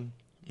education,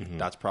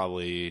 that's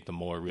probably the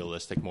more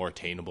realistic, more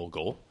attainable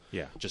goal.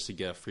 Yeah, just to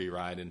get a free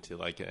ride into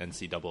like an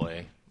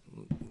NCAA,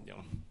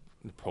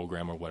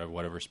 program or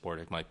whatever sport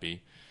it might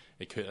be.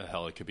 It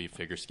could be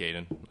figure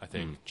skating. I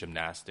think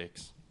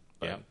gymnastics.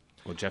 But, yeah.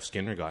 Well, Jeff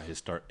Skinner got his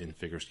start in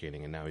figure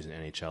skating, and now he's an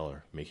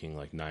NHLer, making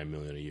like $9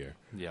 million a year.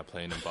 Yeah,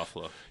 playing in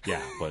Buffalo.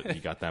 Yeah, but he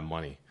got that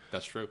money.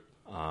 That's true.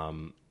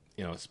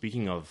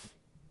 Speaking of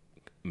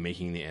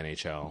making the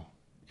NHL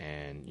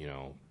and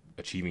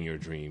achieving your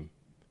dream,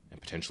 and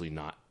potentially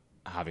not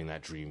having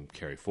that dream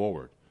carry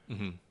forward,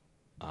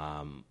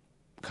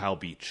 Kyle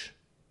Beach,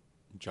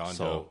 John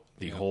Doe,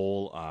 the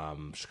whole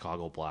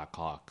Chicago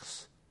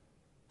Blackhawks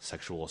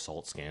sexual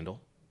assault scandal.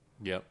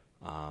 Yep.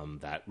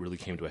 That really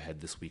came to a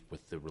head this week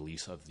with the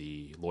release of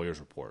the lawyer's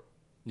report.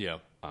 Yeah.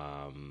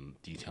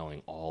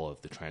 Detailing all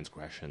of the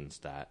transgressions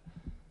that,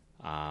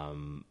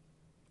 came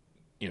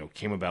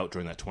about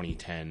during that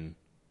 2010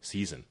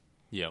 season.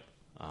 Yep.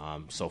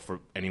 So for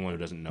anyone who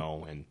doesn't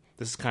know, and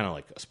this is kind of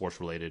like a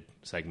sports-related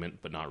segment,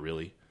 but not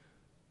really.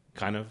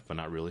 Kind of, but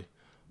not really.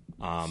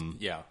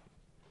 Yeah.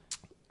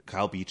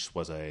 Kyle Beach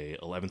was a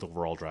 11th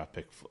overall draft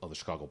pick of the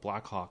Chicago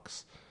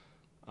Blackhawks.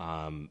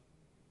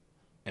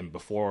 And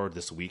before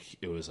this week,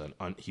 it was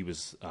he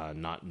was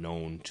not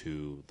known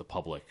to the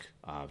public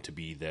to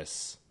be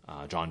this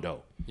John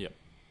Doe. Yep.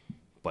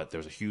 But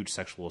there's a huge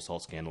sexual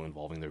assault scandal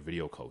involving their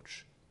video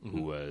coach,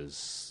 who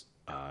was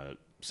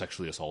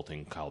sexually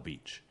assaulting Kyle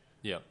Beach.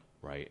 Yep.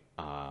 Right.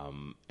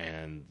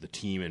 And the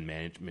team and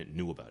management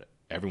knew about it.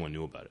 Everyone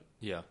knew about it.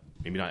 Yeah.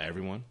 Maybe not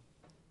everyone,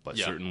 but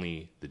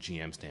certainly the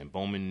GM Stan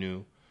Bowman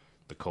knew,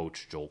 the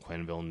coach Joel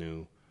Quenneville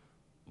knew.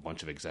 A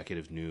bunch of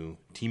executives knew,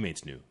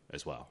 teammates knew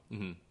as well,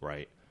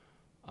 right?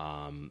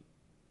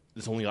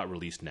 This only got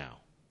released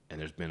now,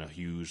 and there's been a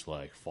huge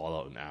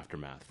fallout and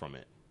aftermath from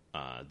it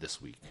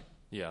this week.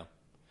 Yeah.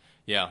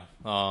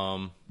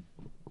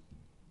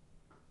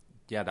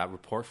 That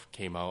report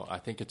came out. I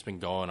think it's been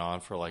going on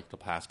for the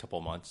past couple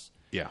of months.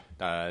 Yeah,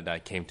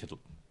 that came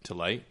to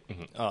light.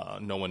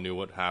 No one knew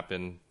what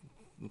happened.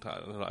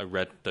 I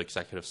read the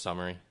executive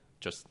summary,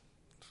 just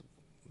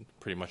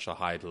pretty much a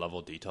high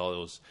level detail. It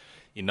was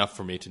enough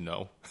for me to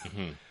know,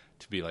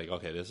 to be like,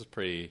 okay, this is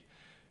pretty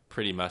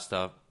messed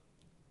up.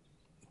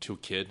 To a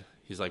kid,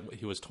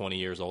 he was 20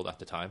 years old at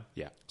the time.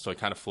 Yeah. So it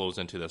kind of flows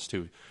into this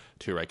too,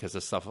 right? Because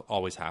this stuff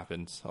always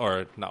happens,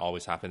 or not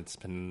always happens.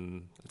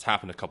 It's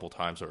happened a couple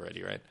times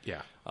already, right?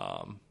 Yeah.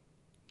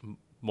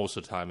 Most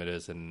of the time it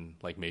is in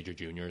major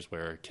juniors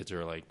where kids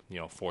are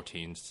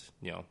 14s,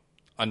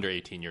 under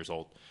 18 years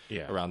old,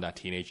 around that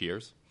teenage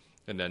years,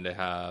 and then they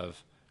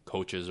have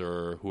coaches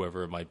or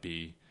whoever it might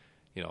be,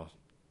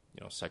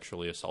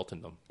 sexually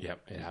assaulting them.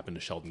 Yep, it happened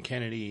to Sheldon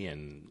Kennedy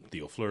and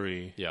Theo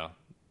Fleury. Yeah,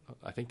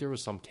 I think there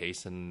was some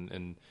case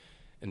in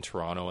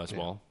Toronto as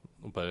well,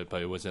 but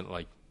it wasn't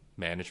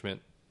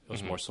management. It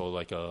was more so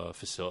a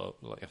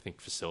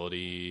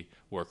facility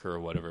worker or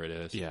whatever it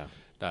is. Yeah,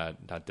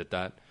 that did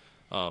that.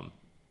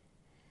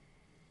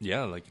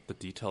 The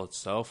detail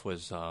itself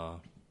was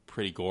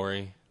pretty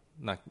gory.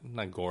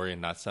 Not gory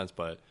in that sense,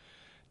 but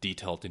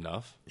detailed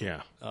enough.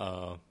 Yeah.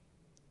 I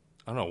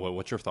don't know.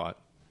 What's your thought?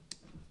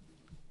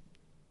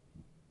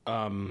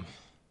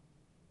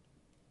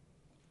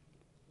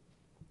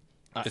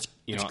 It's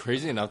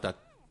crazy enough that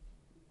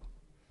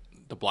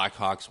the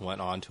Blackhawks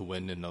went on to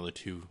win another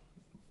two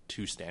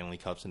Stanley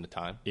Cups in the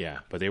time. Yeah,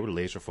 but they were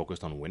laser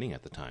focused on winning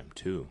at the time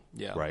too.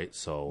 Yeah. Right.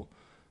 So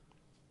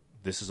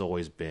this has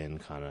always been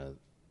kind of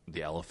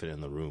the elephant in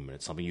the room, and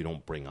it's something you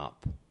don't bring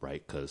up,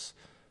 right? Because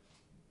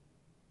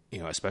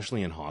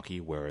especially in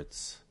hockey, where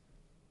it's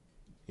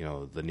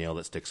the nail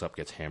that sticks up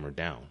gets hammered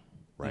down,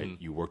 right?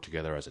 You work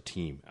together as a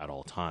team at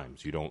all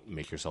times. You don't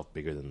make yourself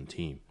bigger than the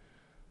team.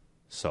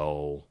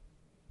 So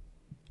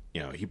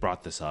he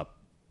brought this up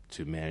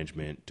to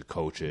management, to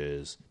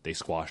coaches. They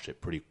squashed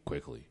it pretty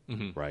quickly,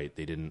 right?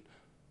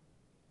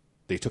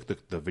 They took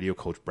the video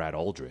coach Brad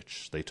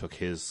Aldrich. They took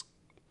his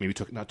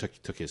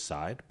took his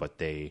side, but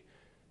they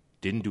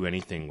didn't do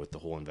anything with the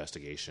whole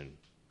investigation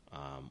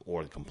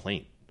or the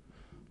complaint.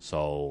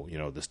 So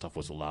this stuff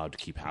was allowed to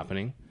keep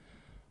happening.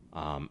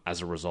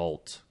 As a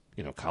result,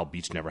 Kyle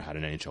Beach never had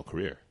an NHL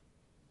career.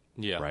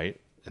 Yeah.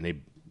 Right,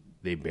 and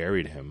they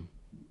buried him.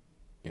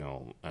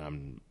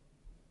 And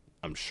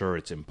I'm sure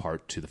it's in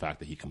part to the fact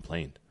that he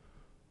complained.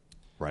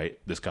 Right,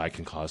 this guy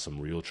can cause some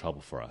real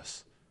trouble for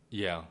us.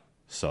 Yeah.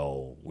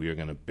 So we are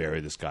going to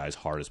bury this guy as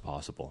hard as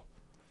possible.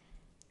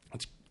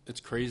 It's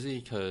crazy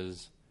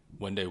because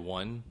when they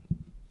won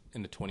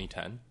in the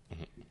 2010,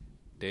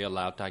 they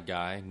allowed that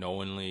guy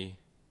knowingly,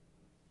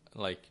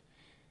 they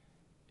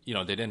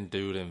didn't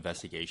do the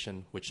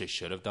investigation, which they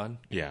should have done.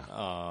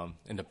 Yeah.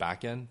 In the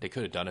back end, they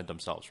could have done it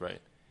themselves,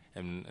 right,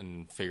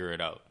 and figure it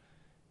out,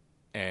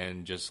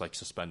 and just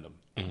suspend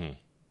him,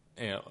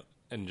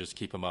 and just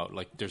keep him out.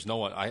 There's no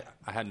one. I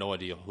had no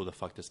idea who the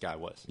fuck this guy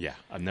was. Yeah,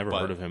 I've never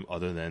heard of him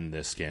other than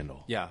this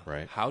scandal. Yeah.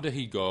 Right. How did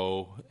he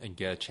go and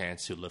get a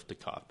chance to lift the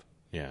cup?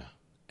 Yeah.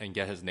 And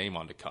get his name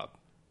on the cup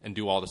and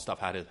do all the stuff.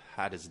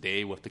 Had his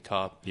day with the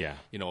cup. Yeah.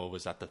 It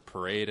was at the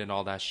parade and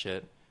all that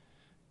shit.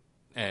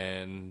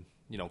 And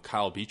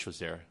Kyle Beach was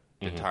there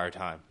the entire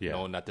time,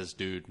 knowing that this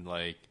dude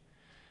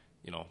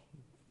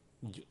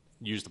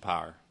used the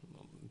power,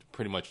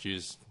 pretty much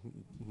used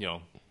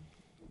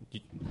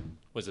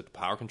was it the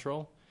power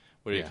control?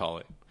 What do you call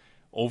it?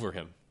 Over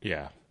him.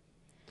 Yeah.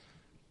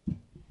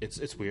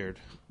 It's weird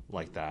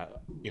like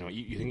that.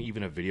 You think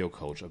even a video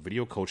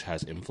coach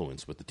has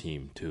influence with the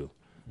team too.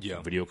 Yeah.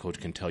 A video coach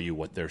can tell you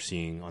what they're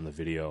seeing on the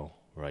video,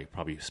 or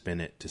probably spin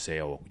it to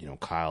say, oh,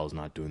 Kyle's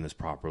not doing this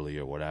properly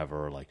or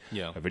whatever.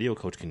 A video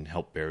coach can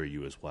help bury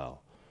you as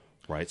well.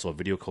 Right? So a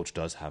video coach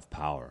does have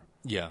power.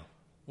 Yeah.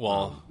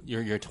 Well,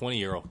 you're a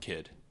 20-year-old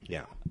kid.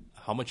 Yeah.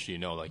 How much do you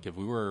know? If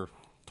we were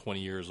 20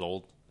 years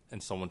old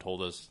and someone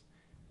told us,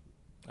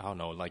 I don't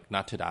know,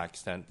 not to that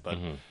extent, but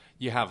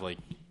you have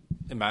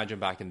imagine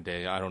back in the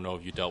day, I don't know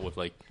if you dealt with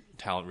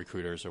talent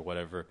recruiters or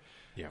whatever,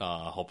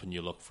 helping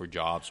you look for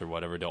jobs or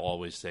whatever. They'll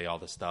always say all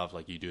the stuff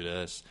you do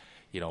this,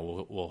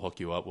 we'll hook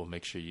you up, we'll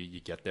make sure you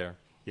get there.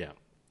 Yeah.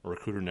 A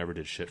recruiter never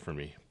did shit for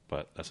me,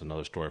 but that's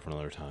another story for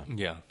another time.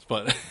 Yeah,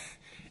 but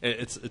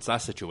it's that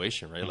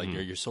situation, right?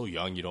 You're so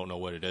young, you don't know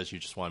what it is. You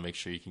just want to make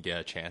sure you can get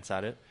a chance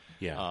at it.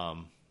 Yeah.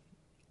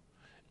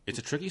 It's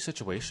a tricky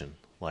situation.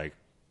 I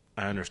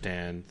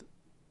understand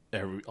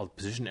a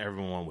position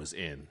everyone was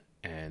in,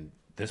 and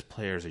this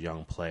player is a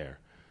young player,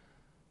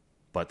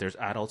 but there's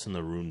adults in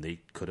the room.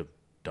 They could have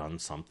done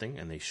something,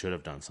 and they should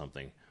have done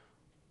something.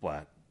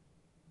 But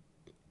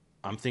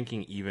I'm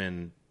thinking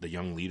even the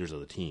young leaders of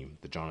the team,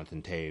 the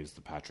Jonathan Toews,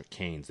 the Patrick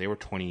Kanes, they were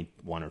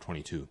 21 or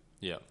 22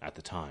 at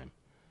the time.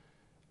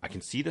 I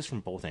can see this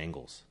from both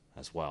angles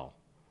as well.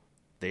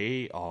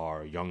 They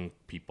are young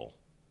people.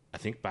 I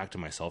think back to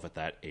myself at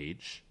that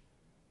age,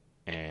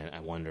 and I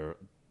wonder,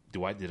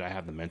 did I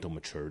have the mental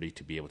maturity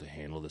to be able to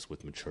handle this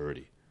with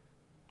maturity?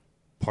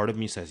 Part of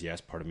me says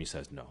yes, part of me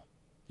says no.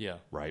 Yeah.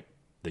 Right?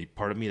 The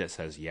part of me that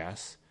says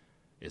yes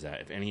is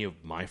that if any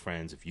of my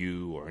friends, if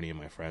you or any of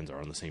my friends are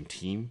on the same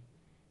team,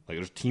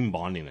 there's team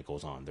bonding that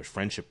goes on. There's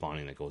friendship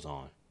bonding that goes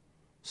on.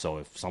 So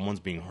if someone's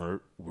being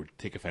hurt, we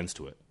take offense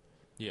to it.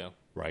 Yeah.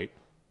 Right?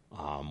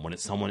 When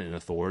it's someone in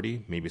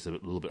authority, maybe it's a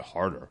little bit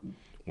harder.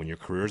 When your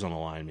career's on the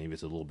line, maybe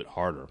it's a little bit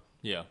harder.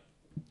 Yeah.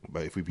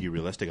 But if we be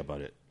realistic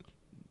about it,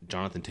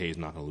 Jonathan Toews is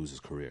not going to lose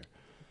his career.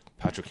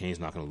 Patrick Kane's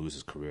not going to lose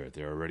his career.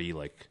 They're already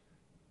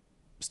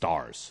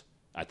stars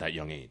at that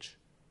young age.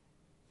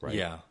 Right?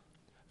 Yeah.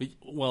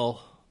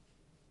 Well,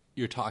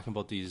 you're talking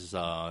about these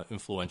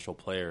influential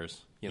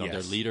players.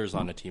 They're leaders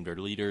on a team. They're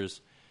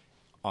leaders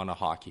on a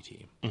hockey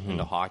team in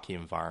the hockey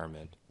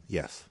environment.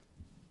 Yes.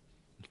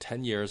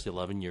 10 years,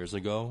 11 years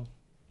ago,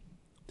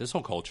 this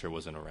whole culture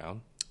wasn't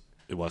around.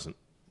 It wasn't.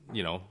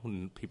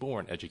 People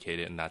weren't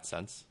educated in that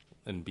sense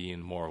and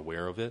being more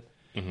aware of it.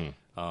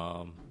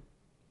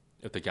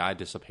 If the guy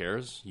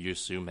disappears, you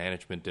assume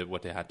management did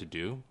what they had to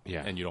do,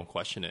 and you don't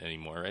question it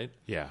anymore, right?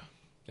 Yeah.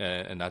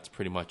 And that's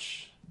pretty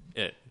much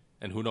it.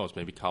 And who knows?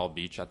 Maybe Kyle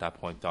Beach at that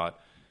point thought,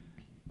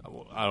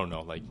 I don't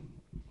know,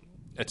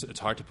 it's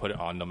hard to put it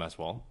on them as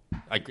well.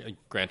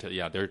 Granted,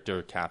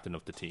 they're captain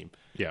of the team.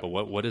 Yeah. But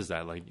what is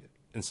that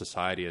in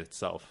society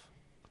itself?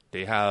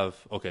 They have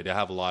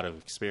a lot of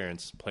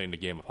experience playing the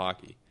game of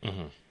hockey,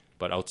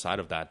 but outside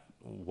of that,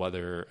 what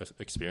other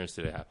experience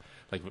do they have?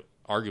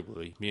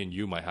 Arguably, me and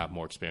you might have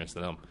more experience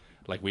than them.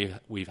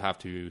 We have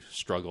to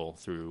struggle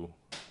through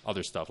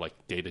other stuff,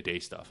 day-to-day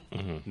stuff.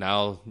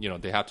 Now,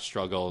 they have to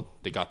struggle.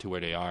 They got to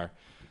where they are.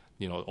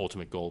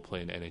 Ultimate goal,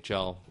 play in the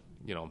NHL.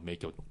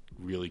 Make a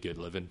really good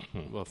living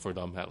for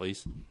them at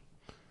least.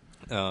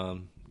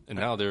 And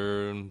now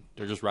they're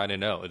just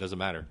riding it out. It doesn't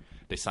matter.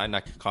 They signed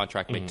that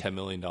contract, make $10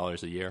 million a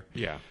year.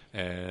 Yeah.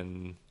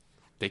 And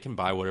they can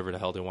buy whatever the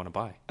hell they want to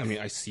buy. I mean,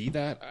 I see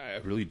that. I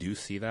really do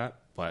see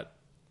that. But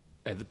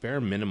at the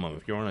bare minimum,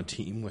 if you're on a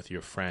team with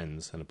your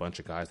friends and a bunch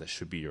of guys that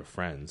should be your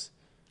friends,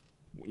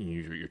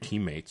 your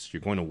teammates,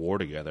 you're going to war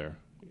together,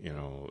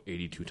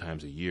 82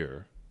 times a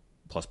year,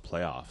 plus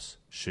playoffs.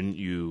 Shouldn't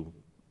you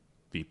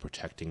be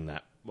protecting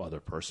that other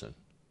person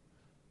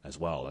as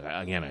well? Like,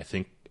 again, I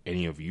think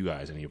any of you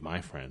guys, any of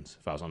my friends,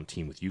 if I was on a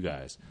team with you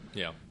guys,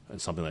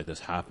 and something like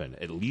this happened,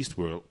 at least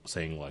we're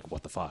saying, like,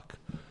 what the fuck?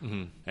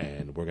 Mm-hmm.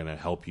 And we're going to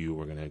help you.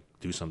 We're going to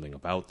do something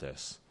about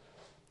this.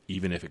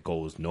 Even if it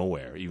goes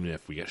nowhere, even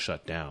if we get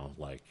shut down,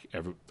 like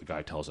the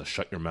guy tells us,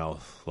 shut your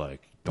mouth,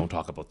 like, don't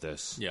talk about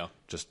this. Yeah.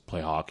 Just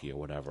play hockey or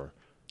whatever.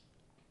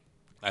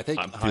 I think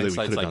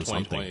hindsight's like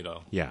 2020,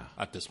 though. Yeah.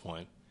 At this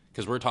point.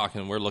 Because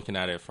we're looking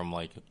at it from,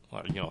 like,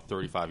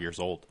 35 years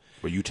old.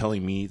 Were you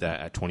telling me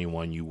that at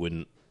 21 you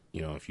wouldn't,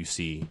 if you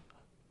see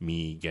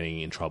me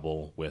getting in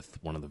trouble with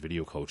one of the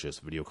video coaches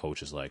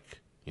is like,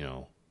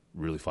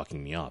 really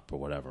fucking me up or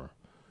whatever?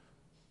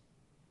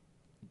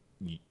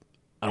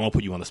 I don't want to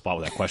put you on the spot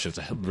with that question. It's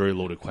a very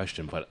loaded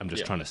question, but I'm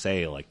just trying to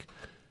say, like,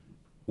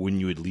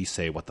 wouldn't you at least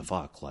say, what the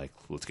fuck? Like,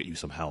 let's get you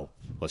some help.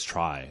 Let's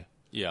try.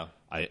 Yeah.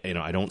 I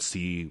don't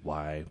see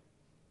why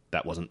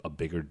that wasn't a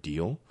bigger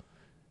deal.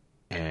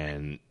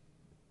 And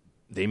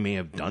they may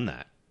have done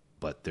that,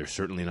 but they're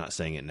certainly not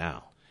saying it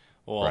now.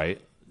 Well,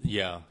 right?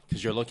 Yeah,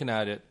 because you're looking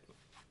at it,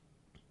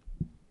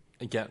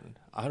 again,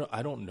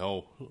 I don't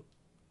know.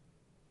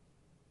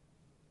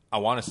 I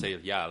want to say,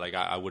 yeah, like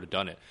I would have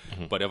done it.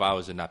 Mm-hmm. But if I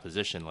was in that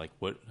position, like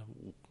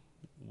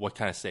what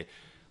kind of say?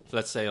 So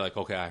let's say, like,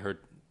 okay, I heard,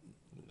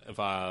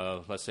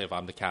 let's say if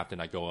I'm the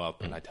captain, I go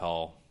up and I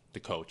tell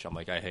the coach, I'm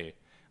like, hey,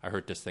 I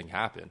heard this thing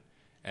happen.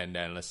 And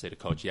then let's say the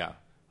coach,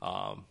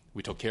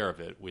 we took care of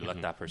it. We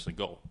let that person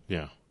go.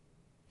 Yeah.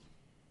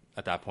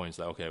 At that point, it's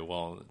like, okay,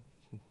 well,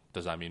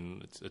 does that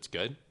mean it's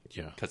good?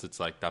 Yeah. Because it's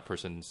like that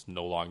person's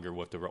no longer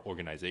with the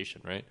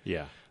organization, right?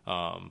 Yeah.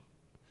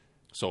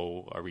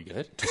 So are we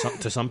good?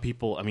 To some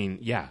people, I mean,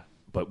 yeah,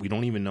 but we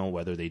don't even know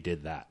whether they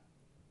did that,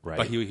 right?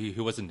 But he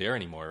wasn't there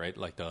anymore, right?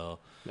 Like no.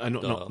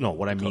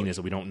 What I mean is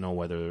that we don't know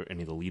whether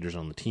any of the leaders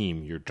on the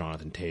team, your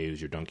Jonathan Toews,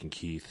 your Duncan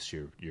Keiths,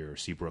 your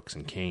Seabrooks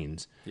and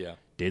Canes,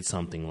 did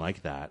something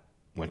like that.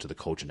 Went to the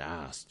coach and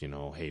asked,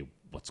 hey,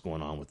 what's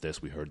going on with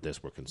this? We heard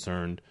this. We're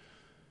concerned.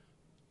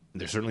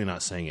 They're certainly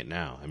not saying it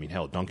now. I mean,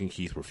 hell, Duncan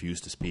Keith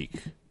refused to speak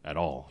at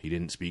all. He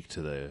didn't speak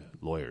to the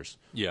lawyers.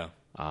 Yeah.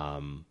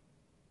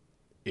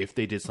 If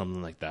they did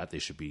something like that,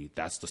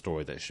 that's the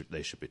story that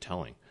they should be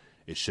telling.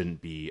 It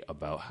shouldn't be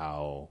about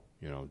how,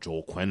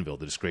 Joel Quenneville,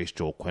 the disgraced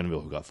Joel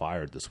Quenneville who got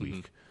fired this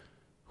week,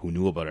 who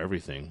knew about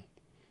everything,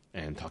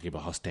 and talking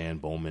about how Stan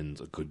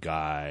Bowman's a good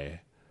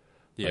guy.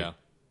 Yeah. Like,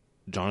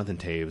 Jonathan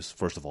Toews,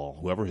 first of all,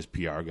 whoever his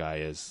PR guy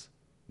is,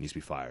 needs to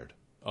be fired.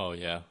 Oh,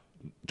 yeah.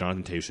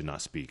 Jonathan Toews should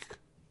not speak.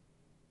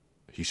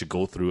 He should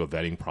go through a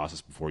vetting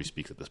process before he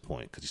speaks at this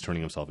point, because he's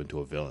turning himself into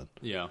a villain.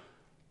 Yeah.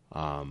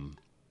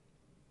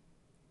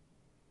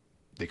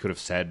 They could have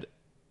said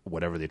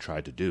whatever they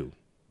tried to do,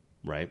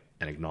 right?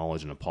 And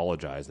acknowledge and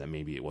apologize that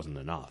maybe it wasn't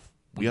enough.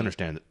 We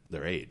understand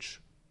their age.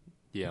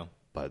 Yeah.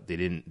 But they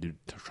didn't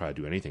try to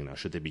do anything. Now,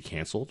 should they be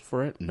canceled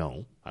for it?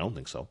 No, I don't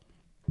think so.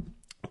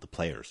 The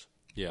players,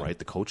 right?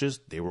 The coaches,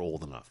 they were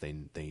old enough. They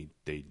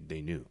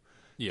knew.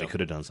 Yeah. They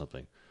could have done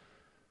something.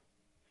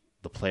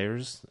 The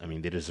players, I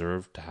mean, they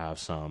deserve to have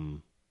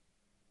some,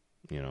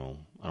 I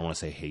don't want to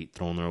say hate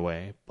thrown their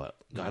way, but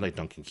a guy like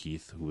Duncan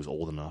Keith, who was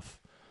old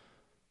enough,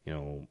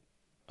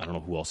 I don't know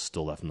who else is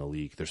still left in the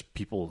league. There's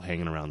people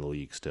hanging around the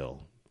league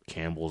still.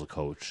 Campbell's a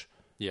coach.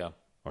 Yeah.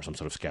 Or some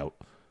sort of scout.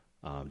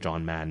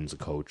 John Madden's a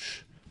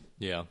coach.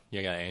 Yeah.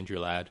 You got Andrew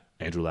Ladd.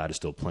 Andrew Ladd is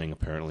still playing,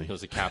 apparently. He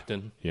was a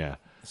captain. Yeah.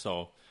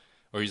 So,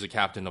 or he's a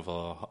captain of,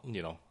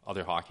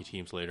 other hockey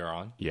teams later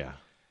on. Yeah.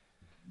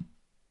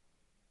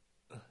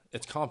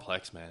 It's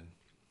complex, man.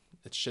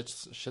 It's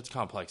shit's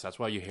complex. That's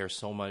why you hear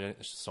so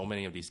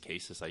many of these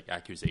cases, like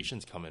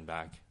accusations coming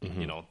back,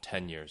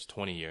 10 years,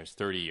 20 years,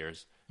 30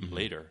 years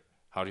later.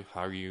 How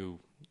are you,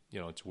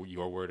 it's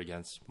your word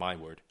against my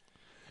word.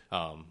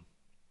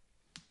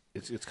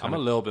 It's I'm a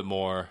little bit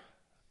more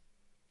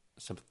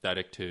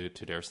sympathetic to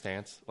their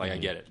stance. Like, I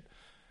get it.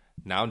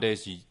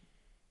 Nowadays,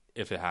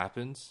 if it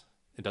happens,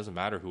 it doesn't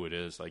matter who it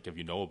is. Like, if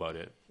you know about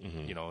it,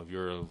 if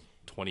you're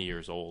 20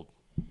 years old,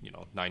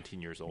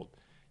 19 years old,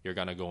 you're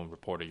going to go and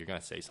report it. You're going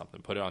to say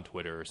something, put it on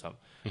Twitter or something,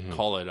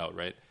 call it out,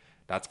 right?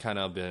 That's kind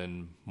of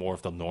been more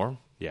of the norm.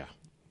 Yeah.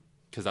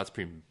 Because that's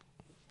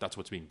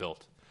what's being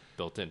built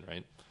in,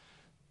 right?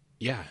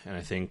 Yeah, and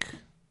I think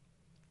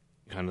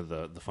kind of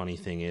the funny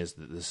thing is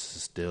that this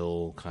is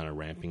still kind of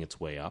ramping its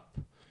way up.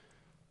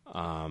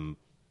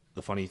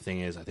 The funny thing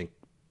is, I think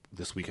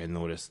this week I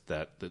noticed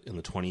that in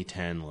the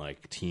 2010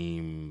 like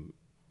team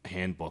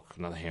handbook,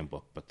 not the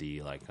handbook, but the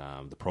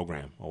the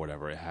program or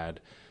whatever, it had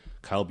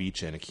Kyle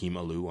Beach and Akeem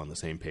Alou on the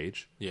same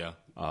page. Yeah.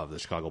 Of the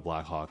Chicago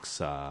Blackhawks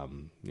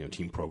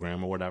team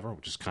program or whatever,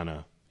 which is kind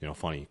of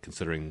funny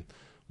considering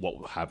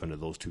what happened to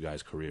those two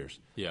guys' careers.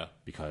 Yeah.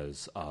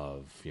 Because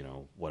of,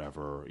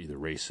 whatever, either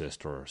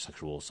racist or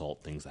sexual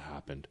assault things that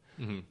happened.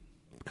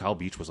 Kyle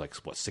Beach was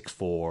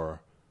 6'4".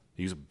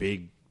 He was a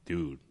big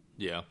dude.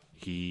 Yeah.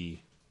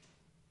 He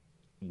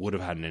would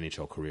have had an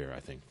NHL career, I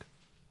think,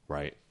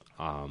 right?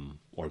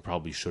 Or he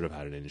probably should have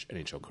had an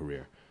NHL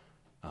career,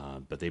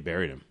 but they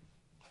buried him.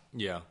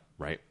 Yeah.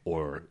 Right?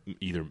 Or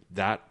either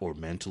that or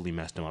mentally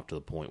messed him up to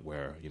the point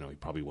where, he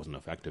probably wasn't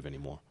effective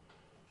anymore.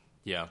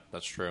 Yeah,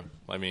 that's true.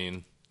 I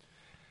mean,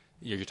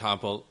 you're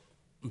talking about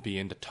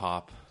being the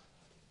top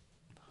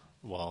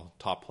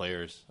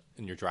players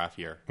in your draft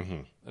year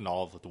in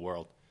all of the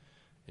world,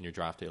 and you're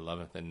drafted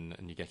 11th, and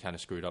you get kind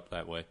of screwed up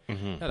that way.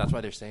 Yeah, that's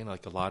why they're saying,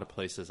 like, a lot of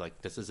places,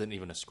 like, this isn't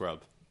even a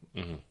scrub.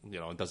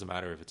 It doesn't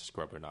matter if it's a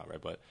scrub or not,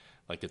 right? But,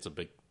 like, it's a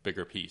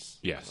bigger piece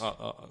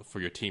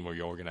for your team or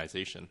your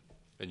organization.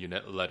 And you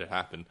let it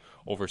happen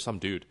over some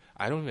dude.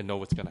 I don't even know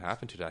what's going to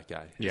happen to that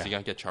guy. Is he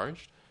going to get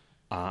charged?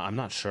 I'm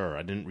not sure.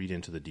 I didn't read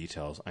into the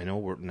details. I know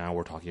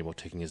we're talking about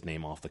taking his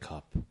name off the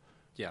cup.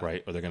 Yeah.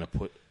 Right? Or they're going to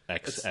put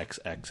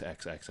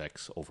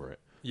XXXXXX over it.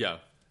 Yeah.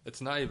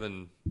 It's not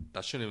even...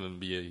 That shouldn't even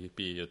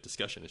be a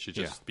discussion. It should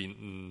just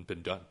been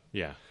done.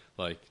 Yeah.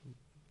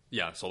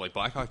 So,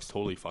 Blackhawks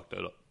totally fucked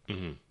it up.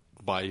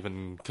 By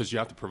even... Because you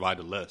have to provide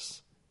a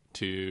list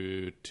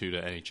to the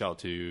NHL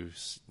to,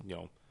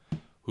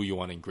 who you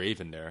want to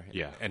engrave in there.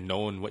 Yeah. And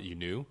knowing what you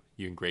knew,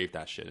 you engraved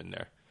that shit in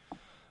there.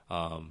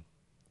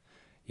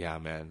 Yeah,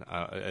 man.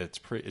 It's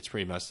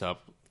pretty messed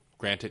up.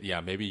 Granted,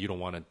 maybe you don't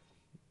want to...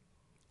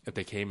 If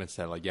they came and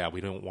said,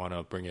 we don't want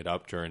to bring it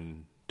up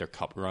during their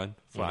cup run,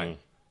 fine.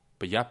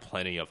 But you have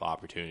plenty of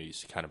opportunities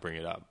to kind of bring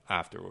it up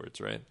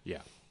afterwards, right?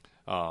 Yeah.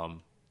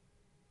 And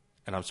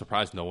I'm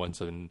surprised no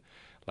one's in,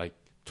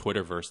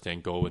 Twitterverse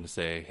didn't go and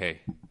say,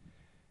 hey,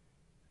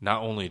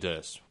 not only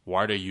this,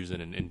 why are they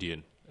using an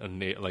Indian? An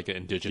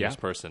indigenous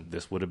person.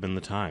 This would have been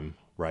the time,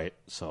 right?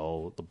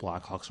 So the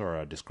Blackhawks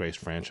are a disgraced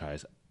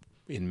franchise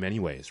in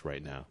many ways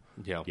right now.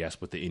 Yeah. Yes,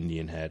 with the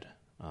Indian head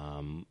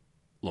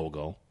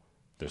logo,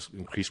 there's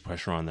increased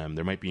pressure on them.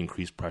 There might be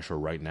increased pressure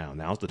right now.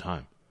 Now's the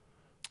time.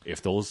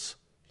 If those,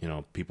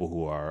 people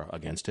who are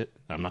against it,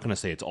 I'm not going to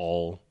say it's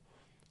all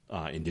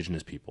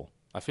indigenous people.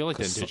 I feel like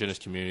the indigenous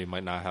community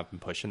might not have been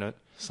pushing it.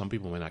 Some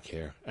people might not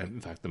care. And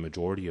in fact, the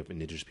majority of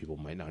indigenous people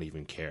might not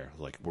even care.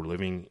 We're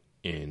living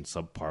in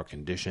subpar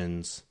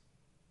conditions.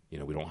 We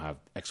don't have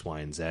X, Y,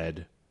 and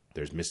Z.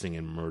 There's missing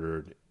and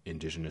murdered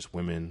indigenous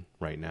women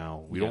right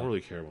now. We don't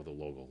really care about the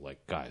logo.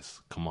 Guys,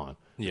 come on.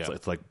 Yeah.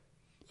 It's like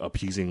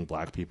appeasing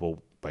black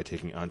people by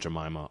taking Aunt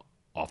Jemima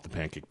off the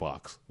pancake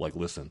box.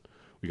 Listen,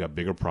 we got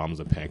bigger problems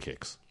than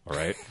pancakes, all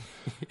right?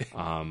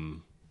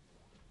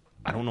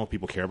 I don't know if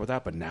people care about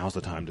that, but now's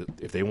the time to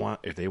if they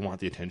want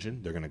the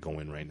attention, they're going to go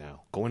in right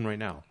now. Go in right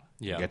now.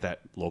 Yeah. Get that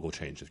logo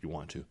changed if you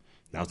want to.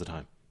 Now's the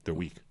time. They're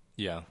weak.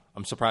 Yeah,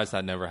 I'm surprised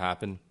that never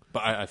happened.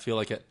 But I feel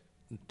like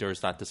there was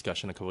that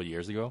discussion a couple of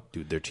years ago.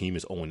 Dude, their team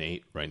is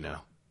 0-8 right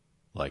now.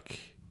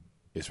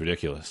 It's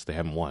ridiculous. They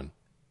haven't won.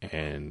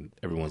 And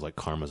everyone's like,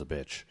 karma's a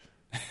bitch.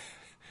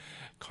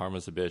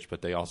 Karma's a bitch,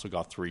 but they also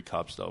got 3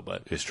 cups, though.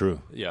 But it's true.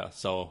 Yeah,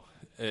 so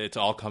it's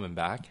all coming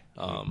back.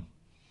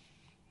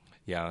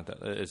 Yeah,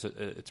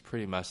 it's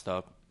pretty messed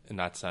up in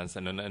that sense.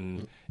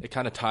 And it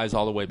kind of ties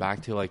all the way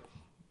back to,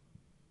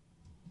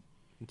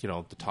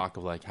 the talk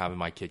of having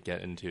my kid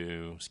get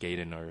into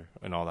skating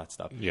and all that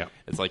stuff. Yeah.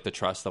 It's the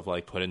trust of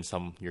putting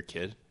your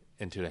kid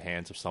into the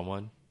hands of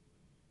someone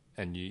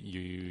and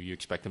you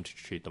expect them to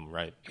treat them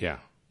right. Yeah.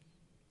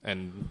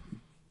 And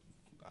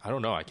I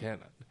don't know, I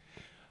can't.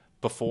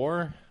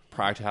 Prior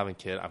to having a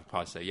kid, I would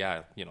probably say,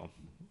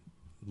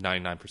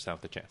 99%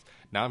 of the chance.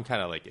 Now I'm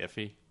kind of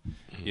iffy.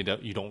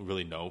 You don't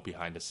really know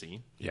behind the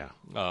scene. Yeah.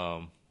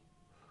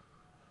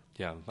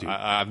 Yeah.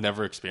 I've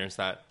never experienced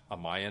that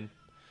on my end.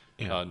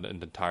 Yeah. The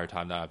entire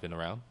time that I've been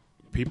around.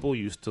 People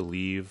used to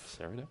leave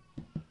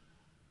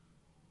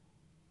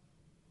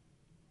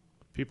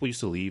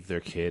their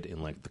kid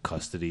in the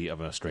custody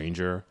of a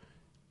stranger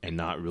and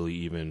not really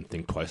even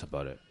think twice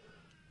about it,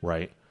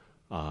 right?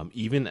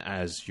 Even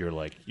as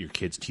your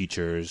kids'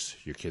 teachers,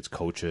 your kids'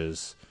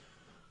 coaches.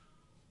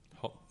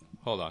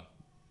 Hold on.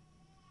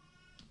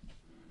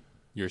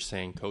 You're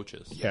saying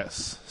coaches?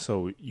 Yes.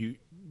 So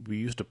we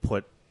used to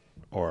put,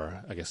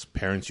 or I guess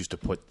parents used to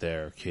put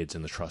their kids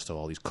in the trust of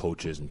all these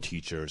coaches and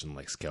teachers and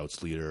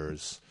scouts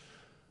leaders.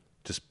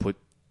 Just put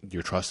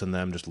your trust in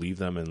them, just leave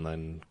them and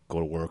then go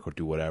to work or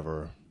do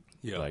whatever.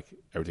 Yeah.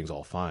 Everything's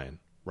all fine,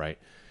 right?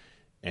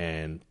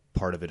 And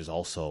part of it is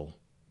also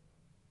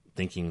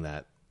thinking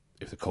that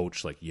if the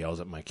coach yells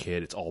at my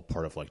kid, it's all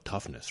part of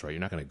toughness, right? You're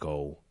not going to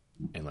go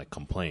and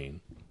complain,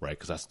 right?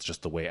 Because that's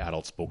just the way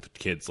adults spoke to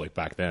kids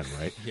back then,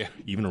 right? Yeah.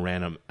 Even a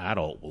random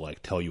adult will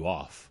tell you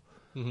off.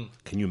 Mm-hmm.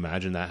 Can you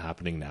imagine that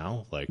happening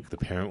now? The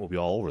parent will be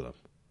all over them,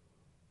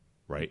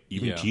 right?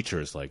 Even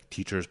teachers,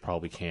 teachers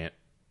probably can't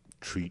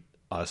treat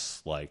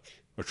us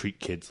or treat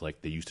kids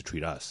like they used to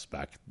treat us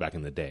back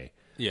in the day.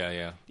 Yeah,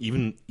 yeah.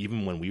 Even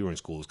when we were in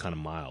school, it was kind of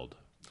mild,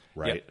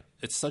 right? Yeah.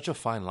 It's such a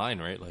fine line,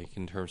 right?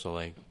 In terms of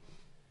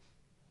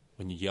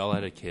when you yell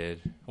at a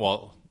kid.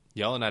 Well,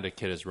 yelling at a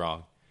kid is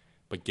wrong,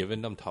 but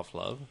giving them tough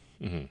love,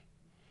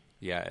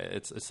 yeah,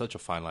 it's such a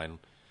fine line.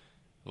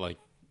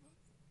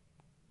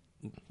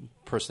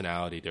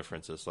 personality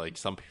differences. Like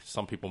some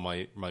people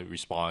might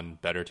respond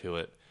better to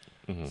it.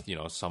 You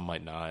know, some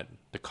might not.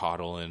 The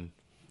coddling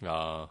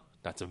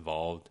that's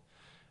involved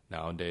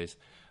nowadays.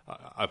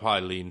 I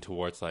probably lean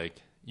towards like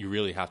you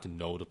really have to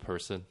know the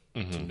person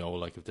to know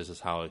like if this is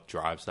how it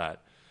drives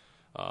that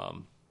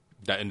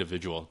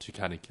individual to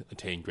kind of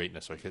attain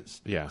greatness. Because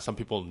some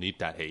people need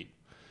that hate.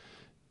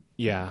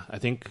 Yeah, I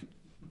think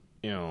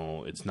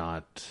it's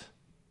not.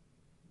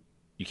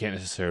 You can't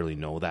necessarily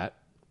know that,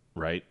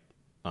 right?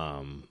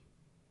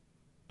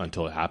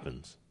 Until it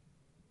happens.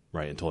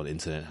 Right, until an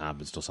incident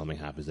happens, until something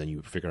happens, then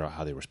you figure out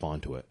how they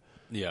respond to it.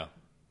 Yeah.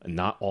 And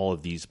not all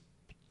of these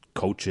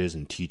coaches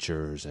and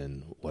teachers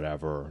and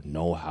whatever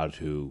know how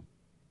to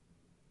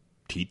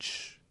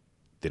teach.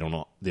 They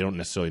don't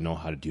necessarily know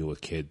how to deal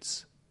with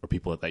kids or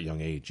people at that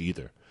young age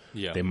either.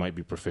 Yeah. They might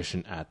be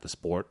proficient at the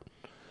sport.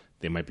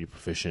 They might be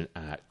proficient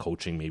at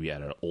coaching maybe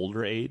at an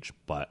older age,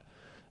 but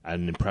at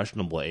an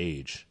impressionable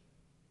age,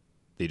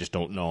 they just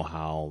don't know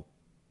how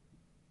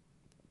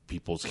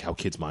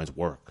kids' minds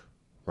work,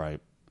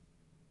 right?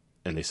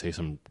 And they say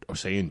and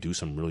do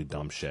some really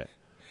dumb shit.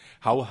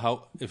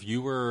 How if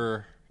you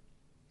were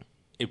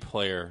a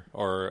player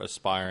or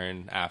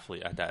aspiring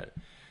athlete at that,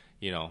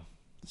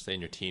 say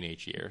in your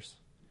teenage years,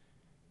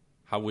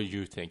 how would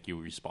you think you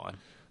would respond?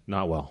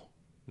 Not well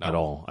at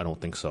all. I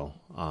don't think so.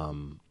 I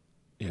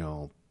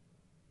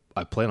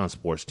played on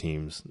sports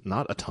teams,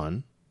 not a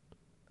ton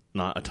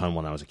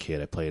when I was a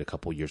kid. I played a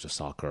couple years of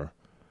soccer.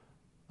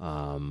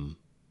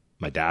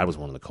 My dad was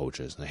one of the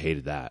coaches, and I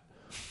hated that.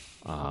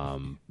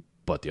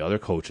 But the other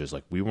coaches,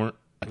 like we weren't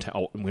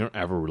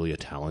ever really a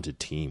talented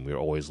team. We were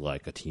always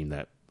like a team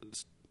that,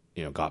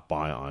 got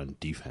by on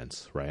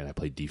defense, right? And I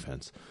played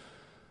defense.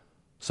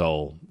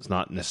 So it's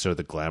not necessarily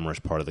the glamorous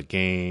part of the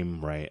game,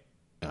 right?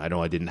 And I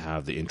know I didn't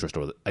have the interest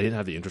or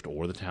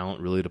the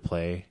talent really to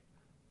play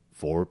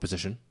forward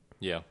position.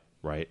 Yeah.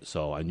 Right?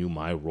 So I knew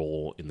my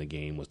role in the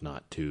game was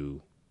I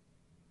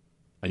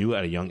knew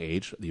at a young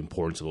age the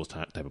importance of those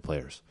type of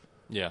players.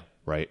 Yeah.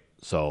 Right?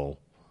 So,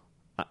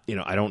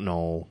 I don't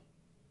know.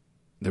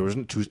 There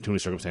wasn't too many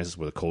circumstances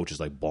where the coach is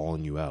like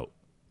balling you out,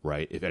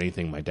 right? If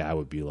anything, my dad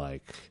would be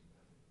like,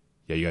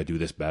 yeah, you got to do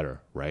this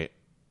better, right?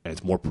 And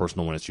it's more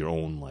personal when it's your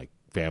own like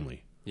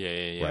family.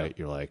 Yeah. Right?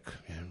 You're like,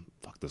 man,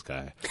 fuck this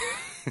guy.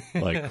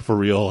 Like, for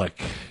real, like,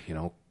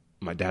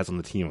 my dad's on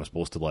the team. I'm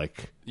supposed to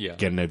like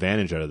get an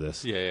advantage out of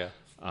this. Yeah.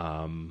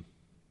 But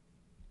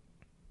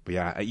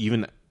yeah,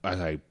 even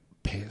as I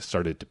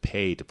started to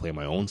pay to play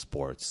my own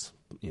sports,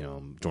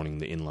 joining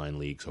the inline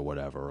leagues or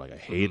whatever, like I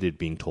hated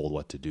being told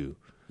what to do.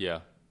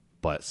 Yeah.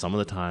 But some of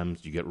the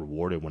times you get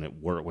rewarded when it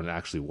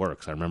actually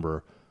works. I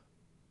remember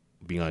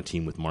being on a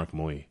team with Mark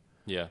Moy.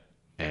 Yeah.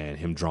 And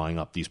him drawing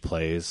up these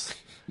plays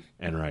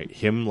and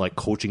him like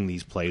coaching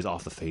these plays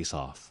off the face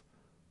off.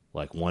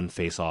 Like one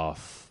face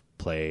off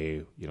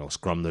play,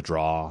 scrum the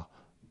draw.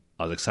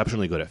 I was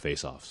exceptionally good at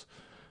face offs.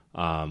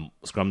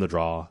 Scrum the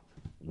draw,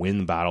 win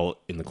the battle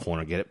in the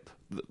corner, get it.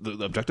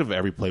 The objective of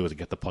every play was to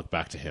get the puck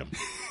back to him.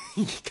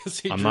 Because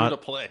he drew the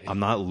play. I'm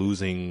not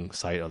losing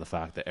sight of the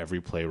fact that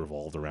every play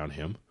revolved around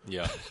him.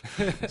 Yeah.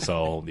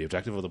 So the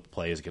objective of the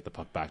play is to get the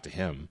puck back to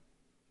him.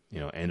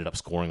 Ended up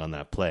scoring on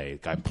that play. The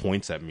guy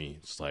points at me.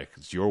 It's like,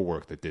 it's your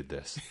work that did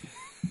this.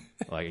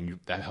 And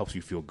that helps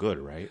you feel good,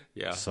 right?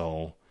 Yeah.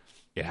 So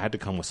it had to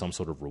come with some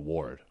sort of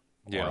reward,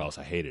 or else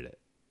I hated it.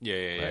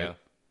 Yeah.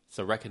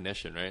 So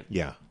recognition, right?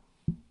 Yeah.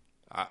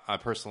 I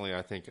personally,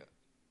 I think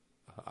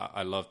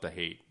I love the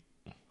hate.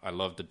 I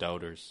love the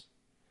doubters.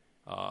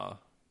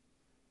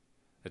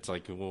 It's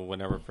like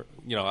whenever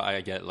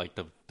I get like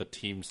the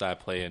teams that I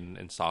play in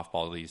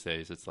softball these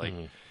days. It's like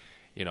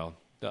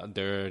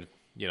they're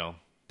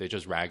they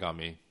just rag on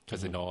me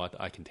because they know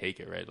I can take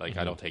it, right? Like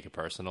I don't take it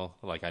personal.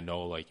 Like I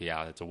know like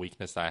it's a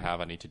weakness that I have.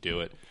 I need to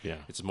do it. Yeah,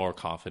 it's more a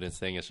confidence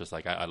thing. It's just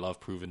like I love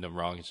proving them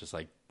wrong. It's just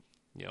like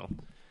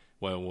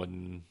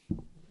when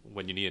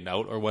you need an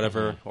out or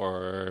whatever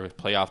or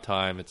playoff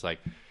time, it's like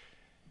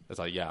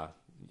yeah.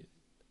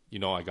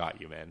 I got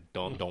you, man.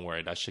 Don't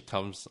worry. That shit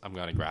comes, I'm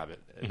gonna grab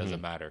it. It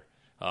doesn't matter.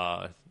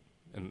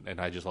 And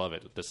I just love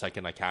it. The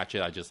second I catch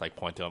it, I just like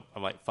point to them.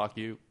 I'm like, fuck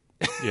you.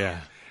 Yeah.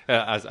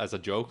 As a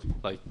joke,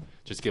 like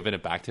just giving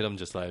it back to them,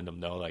 just letting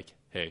them know, like,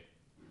 hey,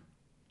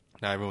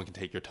 not everyone can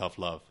take your tough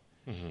love.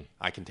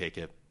 I can take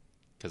it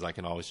because I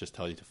can always just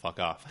tell you to fuck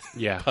off.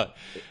 Yeah. But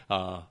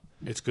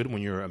it's good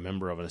when you're a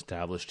member of an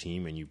established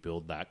team and you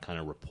build that kind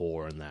of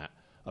rapport and that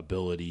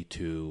ability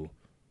to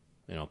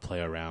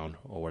play around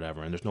or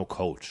whatever, and there's no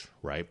coach,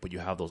 right? But you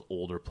have those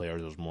older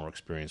players, those more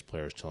experienced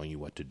players telling you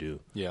what to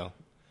do. Yeah.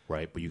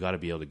 Right? But you got to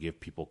be able to give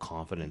people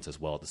confidence as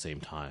well at the same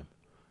time.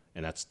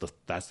 And that's the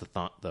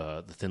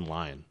thin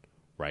line,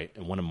 right?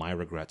 And one of my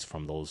regrets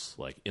from those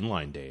like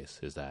inline days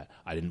is that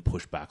I didn't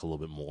push back a little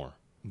bit more.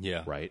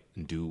 Yeah. Right?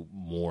 And do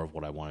more of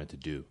what I wanted to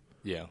do.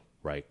 Yeah.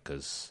 Right?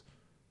 Because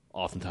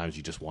oftentimes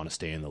you just want to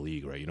stay in the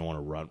league, right? You don't want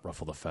to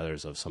ruffle the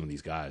feathers of some of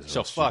these guys.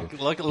 So fuck,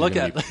 look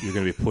at you're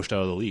going to be pushed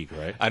out of the league,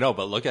 right? I know,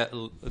 but look at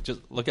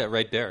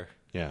right there.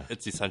 Yeah,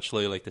 it's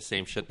essentially like the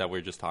same shit that we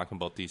are just talking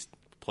about these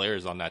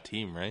players on that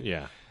team, right?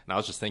 Yeah, And I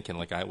was just thinking,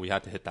 like, we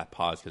had to hit that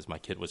pause because my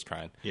kid was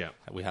crying. Yeah.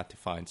 We had to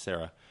find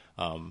Sarah.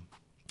 And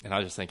I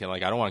was just thinking,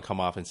 like, I don't want to come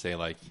off and say,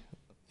 like,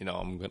 you know,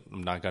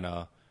 I'm not going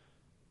to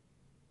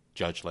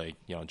judge, like,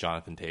 you know,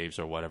 Jonathan Toews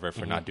or whatever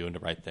for not doing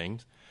the right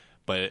things.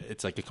 But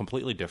it's like a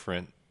completely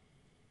different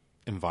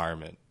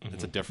environment.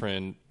 It's a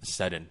different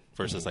setting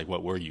versus like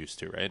what we're used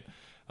to, right?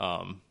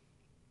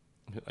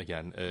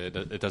 Again,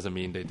 it doesn't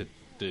mean they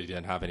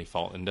didn't have any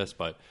fault in this,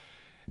 but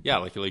yeah,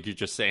 like you're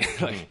just saying,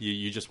 like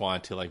you just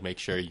want to like make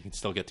sure you can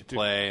still get to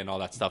play and all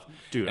that stuff,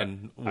 dude.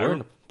 And we're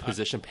in a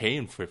position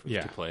paying to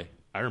play.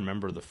 I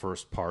remember the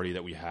first party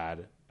that we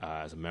had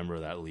as a member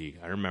of that league.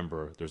 I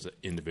remember there's an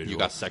individual. You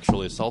got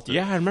sexually assaulted.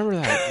 Yeah, I remember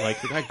that.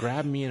 Like the guy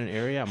grabbed me in an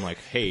area. I'm like,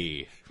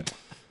 hey,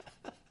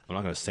 I'm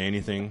not going to say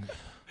anything.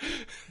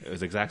 It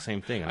was the exact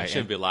same thing. I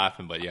shouldn't be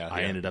laughing, but yeah.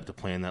 I ended up to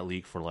play in that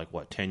league for like,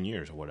 10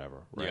 years or whatever,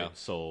 right? Yeah.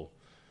 So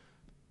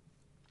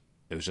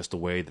it was just the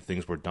way that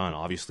things were done.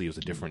 Obviously, it was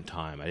a different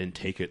time. I didn't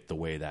take it the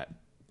way that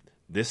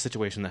this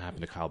situation that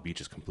happened to Kyle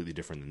Beach is completely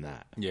different than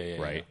that. Yeah,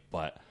 right?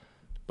 Yeah.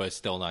 But it's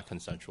still not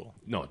consensual.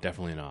 No,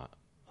 definitely not.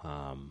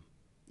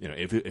 You know,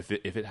 if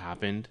it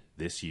happened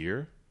this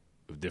year,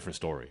 a different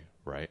story,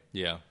 right?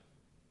 Yeah.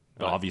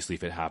 But obviously,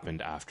 if it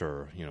happened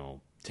after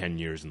 10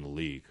 years in the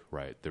league,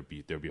 right, there'd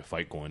be a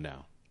fight going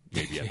down.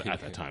 Maybe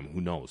at that time,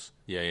 who knows?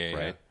 Yeah.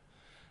 Right.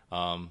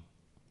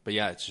 But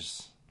yeah, it's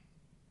just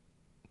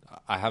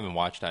I haven't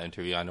watched that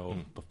interview. I know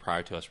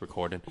prior to us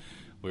recording,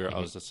 I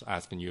was just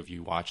asking you if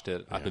you watched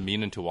it. I've been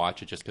meaning to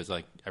watch it just because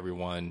like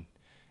everyone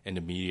in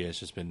the media has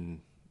just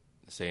been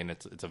saying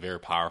it's a very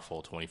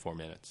powerful 24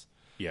 minutes.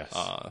 Yes.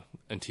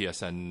 And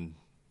TSN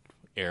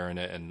airing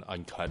it and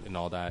uncut and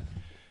all that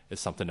is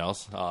something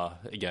else.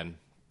 Again,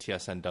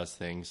 TSN does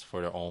things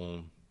for their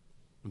own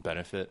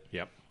benefit.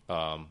 Yep.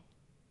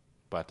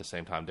 But at the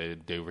same time,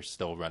 they were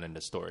still running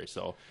the story.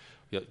 So,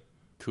 yeah,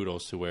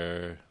 kudos to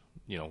where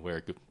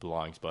it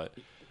belongs. But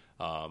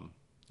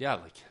yeah,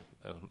 like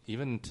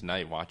even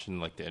tonight, watching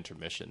like the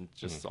intermission,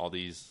 just all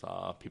these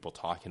people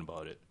talking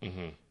about it,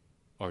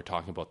 or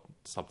talking about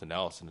something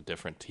else in a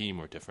different team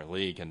or different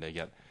league, and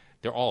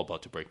they're all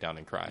about to break down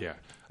and cry. Yeah.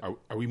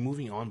 Are we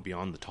moving on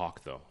beyond the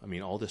talk though? I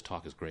mean, all this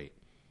talk is great.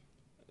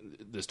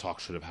 This talk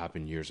should have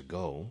happened years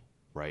ago,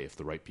 right? If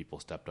the right people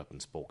stepped up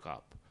and spoke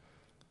up.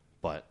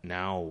 But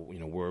now,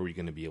 where are we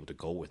going to be able to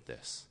go with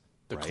this?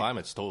 The right?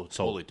 climate's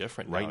totally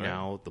different now, right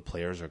now, the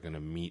players are going to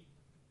meet.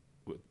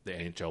 The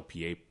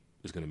NHLPA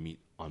is going to meet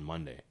on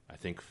Monday. I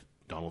think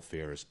Donald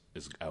Fair is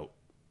out.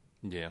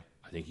 Yeah.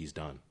 I think he's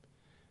done.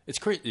 It's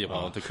crazy.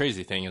 Well, the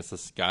crazy thing is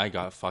this guy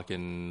got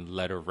fucking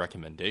letter of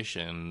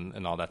recommendation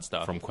and all that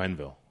stuff. From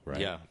Quenneville, right?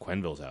 Yeah.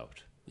 Quenneville's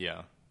out.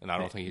 Yeah. And I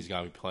don't think he's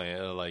going to be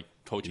playing, like,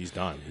 coach. He's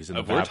done. He's in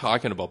the We're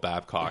talking about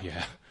Babcock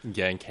Yeah.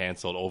 getting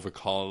canceled over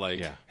calling, like,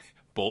 Yeah.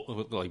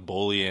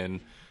 Boley and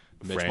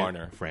Mitch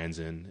Marner.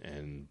 Franzen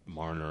and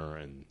Marner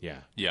and, yeah.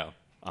 Yeah.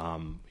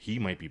 He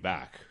might be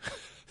back.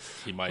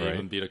 He might Right.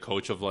 even be the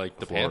coach of, like,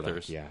 the Florida.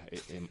 Panthers. Yeah,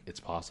 it's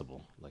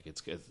possible. Like,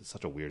 it's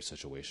such a weird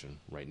situation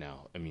right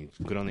now. I mean,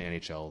 good on the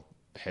NHL.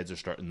 Heads are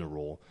starting to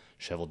roll.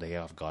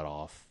 Cheveldayoff got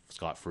off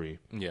scot-free.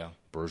 Yeah.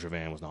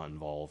 Bergevin was not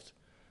involved.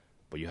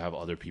 But you have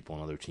other people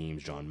on other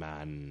teams, John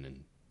Madden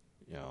and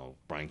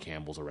Brian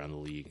Campbell's around the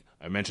league.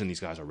 I mentioned these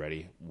guys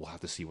already. We'll have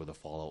to see where the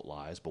fallout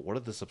lies. But what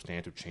are the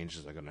substantive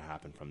changes that are going to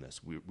happen from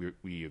this?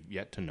 We have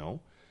yet to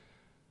know.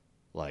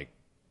 Like,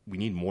 we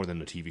need more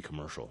than a TV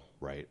commercial,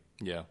 right?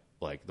 Yeah.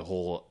 Like the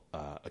whole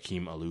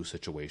Akeem Alou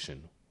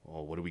situation.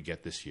 Well, what do we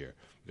get this year?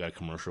 We got a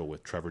commercial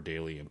with Trevor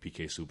Daley and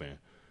PK Subban.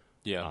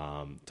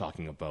 Yeah.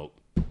 Talking about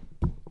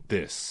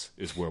this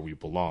is where we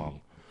belong.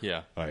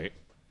 Yeah. Right?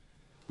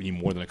 We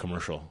need more than a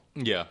commercial.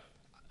 Yeah.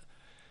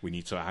 We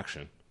need some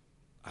action.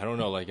 I don't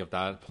know, like, if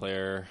that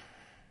player...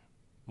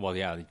 Well,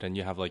 yeah, then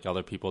you have, like,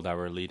 other people that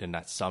were leading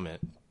that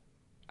summit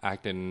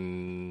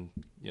acting,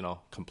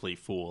 complete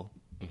fool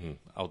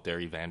out there,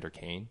 Evander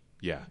Kane.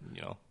 Yeah.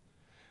 It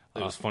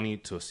was funny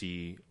to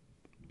see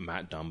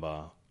Matt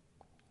Dumba.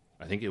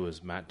 I think it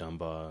was Matt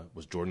Dumba,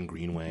 was Jordan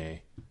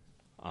Greenway,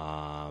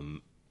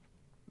 Malcolm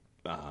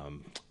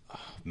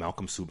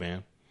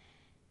Subban,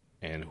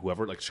 and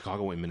whoever, like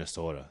Chicago and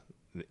Minnesota,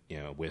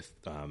 with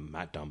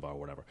Matt Dumba or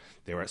whatever.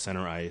 They were at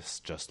center ice,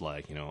 just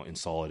like, in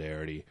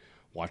solidarity,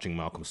 watching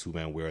Malcolm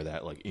Subban wear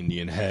that like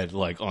Indian head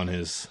like on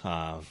his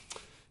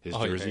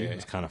jersey. Yeah.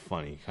 It's kind of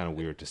funny, kind of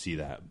weird to see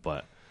that,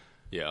 but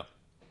yeah,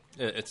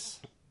 it's.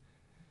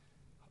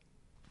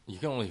 You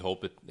can only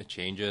hope it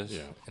changes,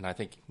 and I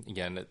think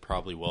again it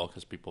probably will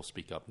because people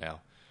speak up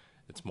now.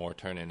 It's more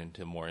turning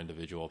into more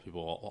individual.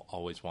 People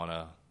always want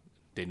to.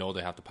 They know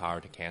they have the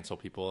power to cancel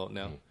people out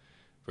now,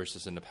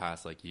 versus in the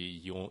past, like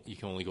you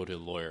can only go to a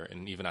lawyer,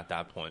 and even at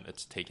that point,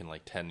 it's taken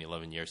like 10,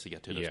 11 years to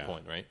get to this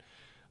point, right?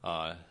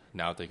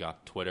 Now they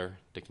got Twitter,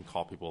 they can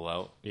call people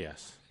out.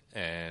 Yes.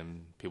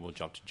 And people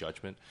jump to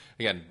judgment.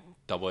 Again,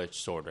 double-edged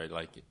sword, right?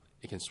 Like,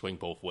 it can swing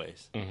both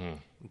ways. Mm-hmm.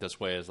 This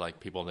way is, like,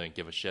 people didn't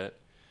give a shit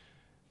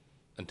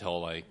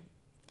until, like,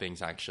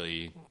 things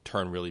actually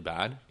turn really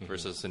bad.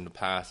 Versus in the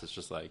past, it's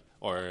just like,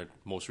 or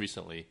most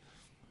recently,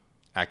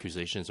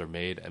 accusations are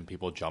made and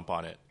people jump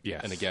on it.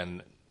 Yes. And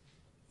again,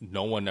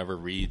 no one ever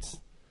reads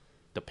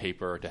the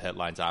paper or the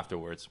headlines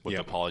afterwards with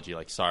Yep. the apology,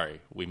 like, sorry,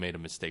 we made a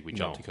mistake, we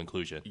jumped to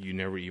conclusion. You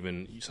never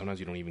sometimes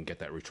you don't even get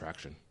that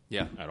retraction.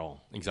 Yeah. At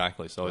all.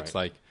 Exactly. So Right. it's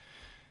like,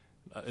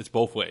 it's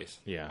both ways.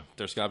 Yeah.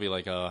 There's got to be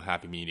like a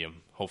happy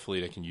medium.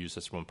 Hopefully they can use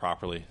this one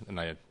properly. And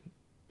I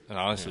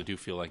honestly do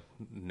feel like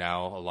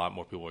now a lot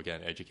more people are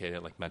getting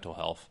educated, like mental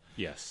health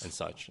Yes. and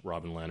such.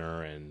 Robin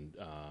Lehner and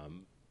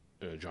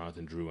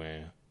Jonathan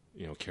Drouin,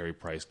 Carey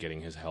Price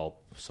getting his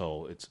help.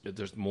 So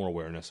there's more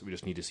awareness. We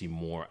just need to see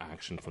more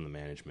action from the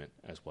management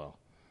as well.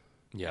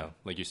 Yeah.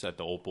 Like you said,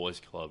 the old boys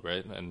club,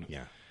 right? And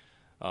Yeah.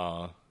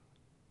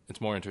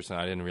 it's more interesting.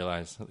 I didn't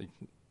realize.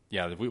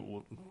 Yeah,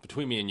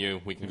 between me and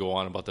you, we can go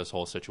on about this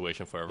whole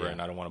situation forever, Yeah.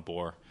 and I don't want to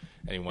bore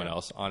anyone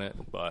else on it,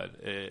 but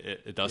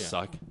it does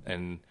suck.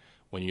 And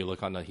when you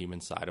look on the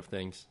human side of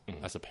things,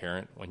 as a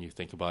parent, when you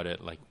think about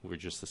it, like we were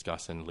just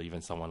discussing,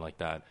 leaving someone like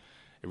that,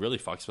 it really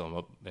fucks them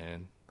up,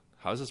 man.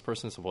 How is this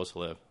person supposed to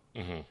live?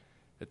 Mm-hmm.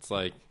 It's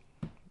like,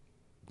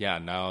 yeah,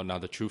 now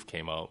the truth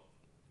came out,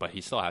 but he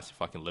still has to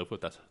fucking live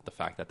with the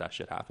fact that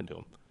shit happened to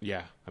him.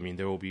 Yeah. I mean,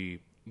 there will be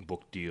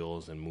book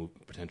deals and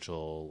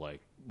potential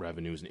like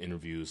revenues and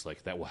interviews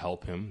like that will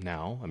help him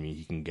now. I mean,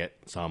 he can get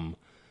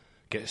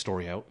his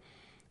story out,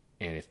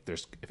 and if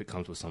it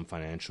comes with some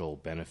financial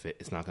benefit,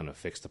 it's not going to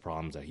fix the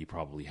problems that he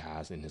probably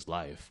has in his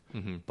life,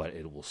 but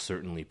it will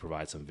certainly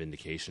provide some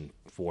vindication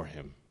for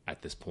him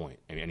at this point.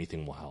 I mean,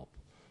 anything will help.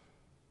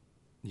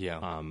 Yeah.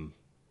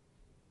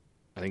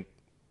 I think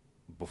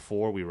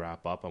before we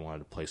wrap up, I wanted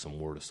to play some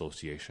word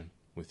association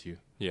with you.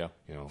 Yeah.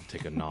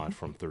 Take a nod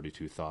from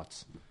 32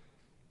 Thoughts.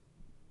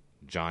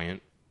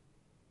 Giant,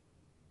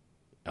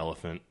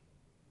 elephant,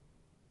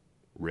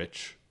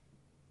 rich.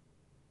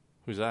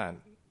 Who's that?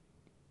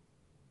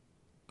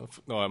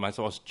 No, am I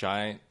supposed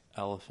giant,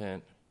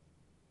 elephant,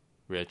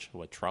 rich?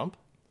 What, Trump?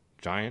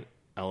 Giant,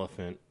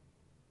 elephant,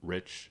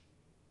 rich,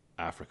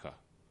 Africa.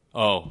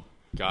 Oh,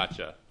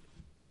 gotcha.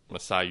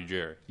 Masai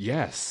Ujiri.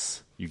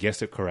 Yes, you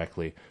guessed it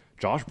correctly.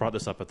 Josh brought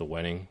this up at the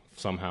wedding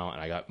somehow,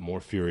 and I got more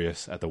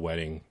furious at the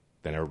wedding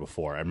than ever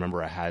before. I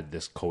remember I had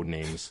this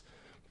Codenames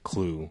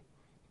clue,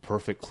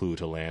 perfect clue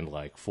to land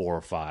like 4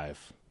 or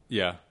 5.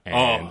 Yeah.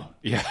 And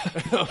yeah,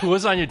 Who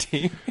was on your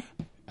team?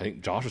 I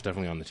think Josh was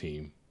definitely on the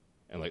team,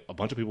 and like a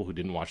bunch of people who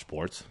didn't watch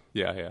sports.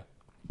 Yeah.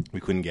 We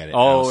couldn't get it. Oh,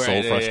 I was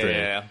right, so frustrated.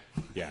 Yeah.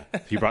 Yeah,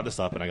 he brought this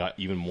up, and I got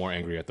even more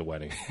angry at the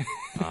wedding.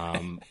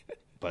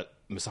 But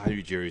Masai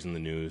Ujiri's in the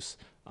news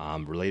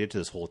related to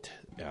this whole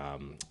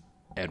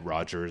Ed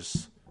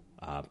Rogers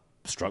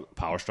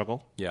power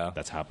struggle. Yeah.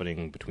 That's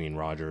happening between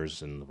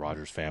Rogers and the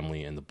Rogers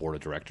family and the board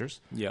of directors.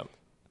 Yep.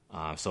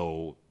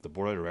 So the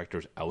board of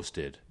directors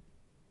ousted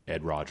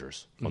Ed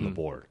Rogers from the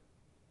board,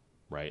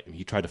 right? And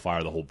he tried to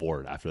fire the whole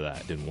board after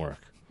that. It didn't work.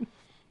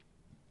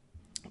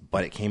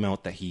 But it came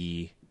out that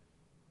he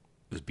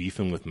was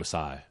beefing with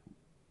Masai.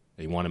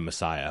 He wanted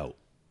Masai out.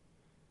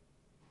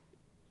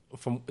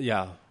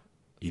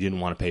 He didn't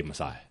want to pay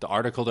Masai. The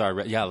article that I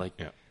read,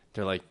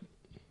 they're like,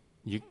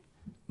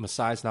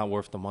 Masai's not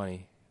worth the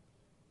money.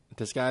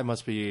 This guy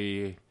must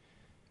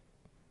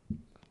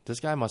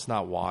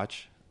not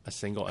watch a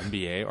single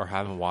NBA or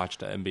haven't watched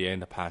the NBA in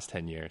the past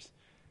 10 years.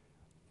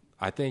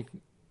 I think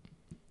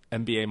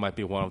NBA might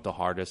be one of the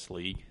hardest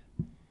league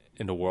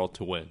in the world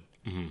to win,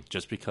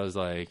 just because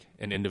like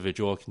an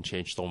individual can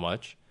change so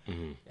much,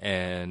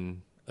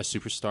 and a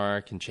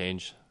superstar can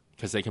change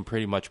because they can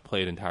pretty much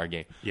play the entire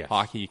game. Yes.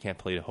 Hockey, you can't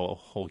play the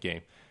whole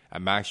game.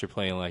 At max, you're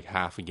playing like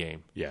half a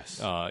game.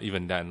 Yes.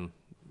 Even then,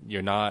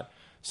 you're not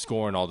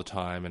scoring all the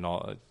time and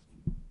all.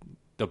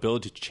 The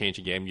ability to change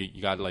a game,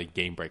 you got like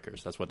game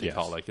breakers. That's what they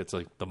call it. Like it's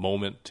like the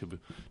moment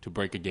to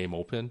break a game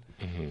open.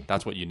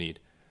 That's what you need.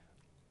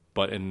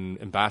 But in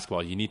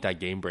basketball, you need that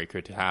game breaker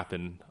to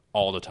happen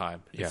all the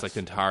time. It's like the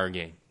entire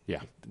game.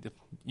 Yeah.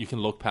 You can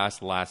look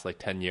past the last like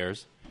 10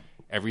 years.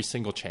 Every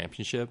single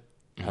championship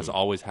has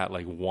always had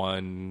like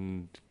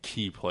one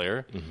key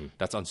player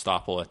that's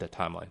unstoppable at that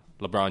timeline.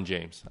 LeBron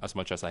James, as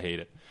much as I hate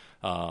it,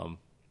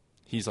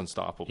 he's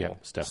unstoppable.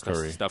 Yep.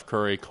 Steph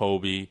Curry,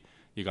 Kobe.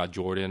 You got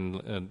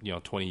Jordan,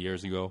 20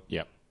 years ago.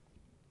 Yep.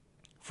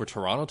 For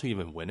Toronto to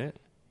even win it,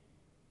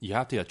 you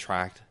have to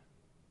attract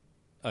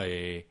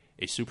a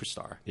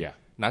superstar. Yeah.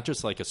 Not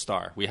just like a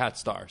star. We had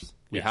stars.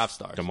 We have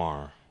stars.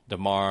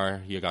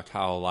 DeMar, you got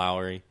Kyle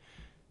Lowry.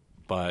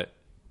 But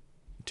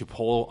to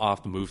pull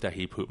off the move that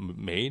he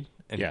made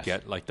and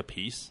get like the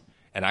piece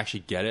and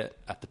actually get it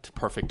at the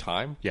perfect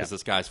time, because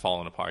this guy's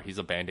falling apart. He's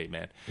a Band-Aid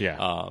man.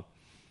 Yeah.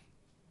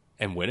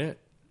 And win it,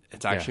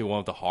 it's actually one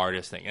of the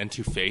hardest things. And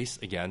to face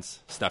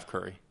against Steph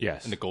Curry.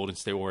 Yes. And the Golden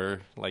State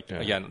Warriors.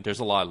 Again, there's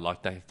a lot of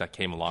luck that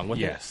came along with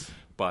it.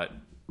 But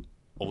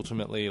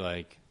ultimately,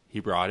 like, he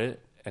brought it,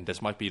 and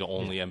this might be the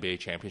only NBA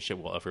championship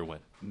we'll ever win.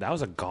 That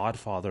was a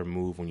Godfather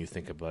move when you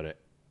think about it.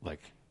 Like,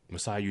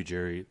 Masai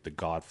Ujiri, the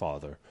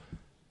Godfather,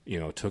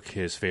 took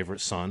his favorite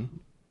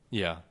son.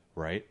 Yeah.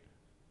 Right?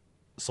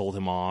 Sold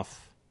him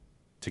off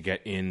to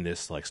get in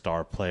this, like,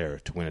 star player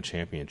to win a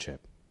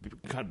championship.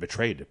 Kind of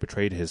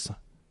betrayed his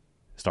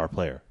star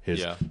player.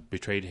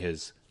 Betrayed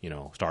his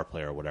star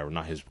player or whatever,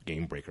 not his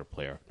game breaker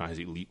player, not his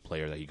elite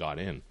player that he got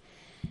in,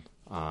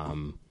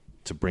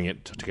 to bring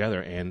it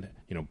together, and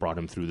brought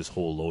him through this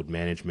whole load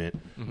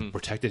management,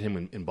 protected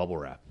him in bubble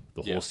wrap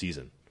the whole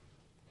season,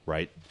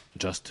 right?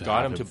 Just to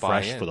got have him to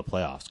fresh buy in for the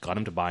playoffs. Got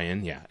him to buy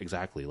in. Yeah,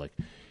 exactly. Like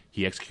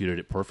he executed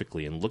it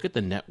perfectly. And look at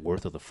the net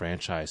worth of the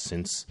franchise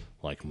since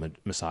like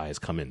Masai has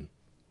come in.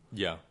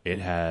 Yeah, it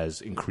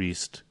has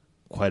increased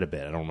quite a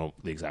bit. I don't know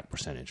the exact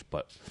percentage,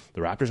 but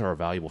the Raptors are a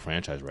valuable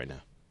franchise right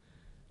now.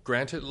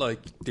 Granted, like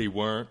they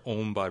weren't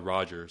owned by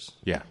Rogers.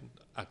 Yeah.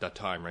 At that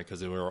time, right? Because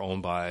they were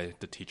owned by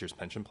the teacher's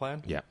pension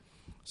plan. Yeah.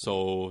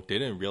 So they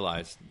didn't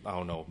realize. I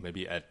don't know.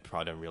 Maybe Ed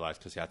probably didn't realize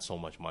because he had so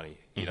much money.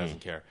 He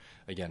doesn't care.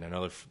 Again,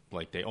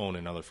 they own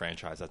another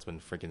franchise that's been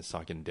freaking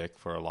sucking dick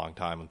for a long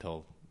time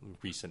until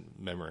recent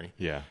memory.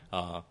 Yeah.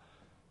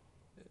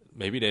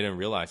 Maybe they didn't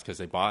realize because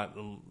they bought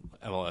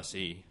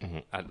MLSE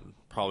at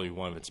probably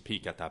one of its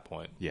peak at that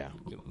point. Yeah.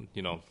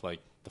 Like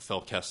the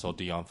Phil Kessel,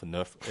 Dion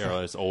Phaneuf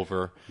era is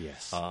over.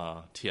 Yes.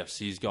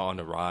 TFC's gone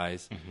to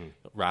rise.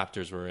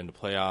 Raptors were in the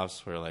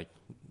playoffs for like,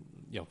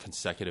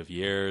 consecutive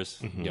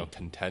years,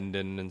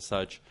 contending and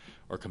such,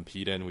 or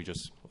competing. We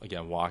just,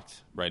 again,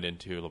 walked right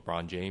into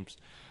LeBron James.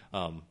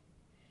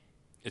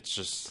 It's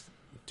just,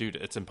 dude,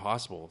 it's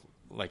impossible.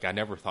 Like, I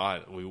never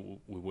thought we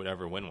would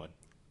ever win one.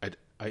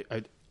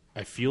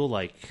 I feel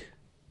like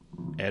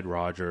Ed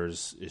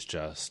Rogers is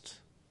just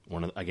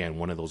one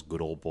of those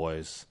good old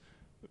boys.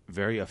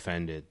 Very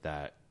offended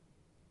that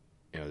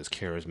this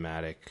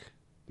charismatic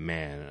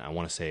man. I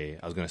was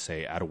going to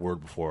say add a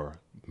word before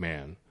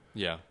man.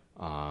 Yeah.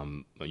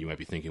 You might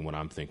be thinking what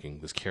I'm thinking.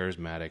 This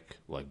charismatic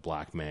like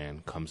black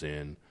man comes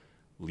in,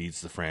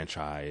 leads the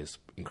franchise,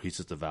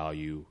 increases the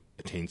value,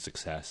 attains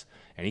success,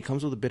 and he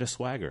comes with a bit of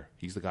swagger.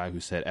 He's the guy who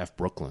said F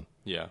Brooklyn.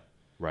 Yeah.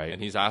 Right.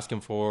 And he's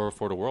asking for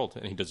the world,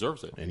 and he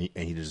deserves it. And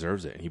he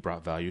deserves it. And he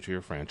brought value to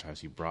your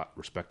franchise. He brought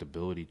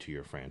respectability to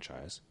your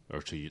franchise,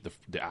 or to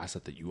the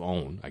asset that you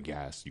own, I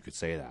guess. You could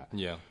say that.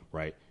 Yeah.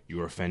 Right? You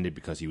were offended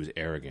because he was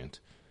arrogant.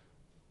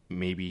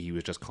 Maybe he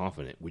was just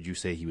confident. Would you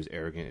say he was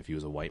arrogant if he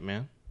was a white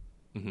man?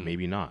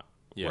 Maybe not.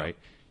 Yeah. Right?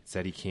 It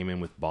said he came in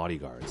with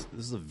bodyguards.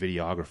 This is a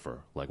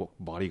videographer. Like, what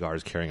bodyguard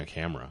is carrying a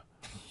camera?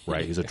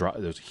 Right? He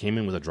came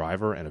in with a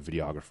driver and a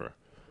videographer.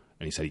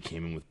 And he said he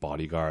came in with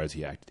bodyguards.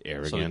 He acted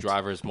arrogant. So the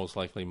driver is most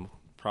likely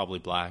probably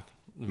black.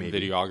 Maybe.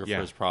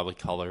 Videographer is probably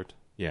colored.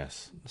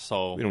 Yes.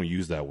 So we don't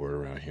use that word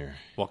around here.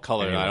 Well,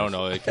 colored, Anyways. I don't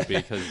know. It could be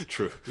because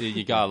True.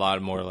 You got a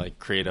lot more like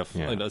creative,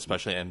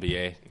 especially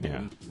NBA.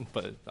 Yeah.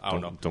 But I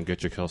don't know. Don't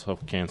get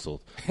yourself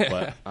canceled.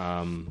 But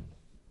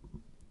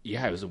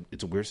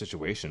it's a weird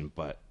situation.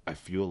 But I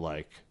feel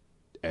like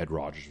Ed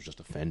Rogers was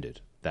just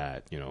offended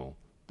that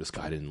this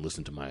guy didn't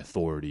listen to my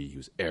authority. He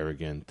was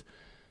arrogant.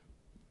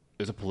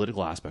 There's a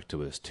political aspect to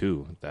this,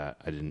 too, that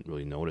I didn't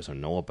really notice or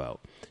know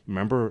about.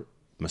 Remember,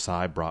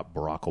 Masai brought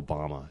Barack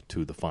Obama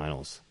to the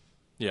finals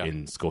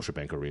in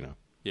Scotiabank Arena.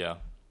 Yeah.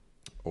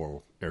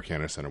 Or Air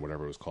Canada Center,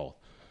 whatever it was called.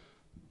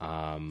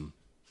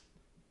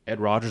 Ed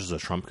Rogers is a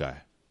Trump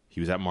guy. He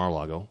was at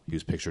Mar-a-Lago. He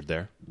was pictured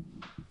there,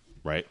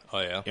 right?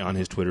 Oh, yeah. On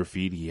his Twitter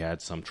feed, he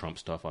had some Trump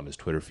stuff on his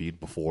Twitter feed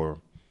before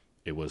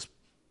it was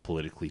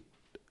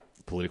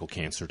political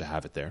cancer to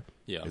have it there.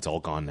 Yeah. It's all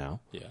gone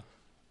now. Yeah.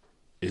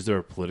 Is there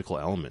a political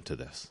element to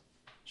this?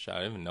 Shit, I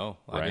didn't even know.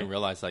 Right? I didn't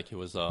realize like he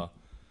was I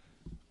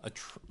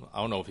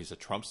don't know if he's a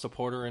Trump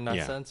supporter in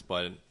that sense,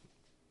 but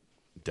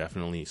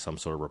definitely some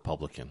sort of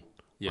Republican.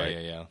 Yeah,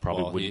 right? yeah.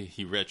 Probably well,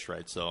 he rich,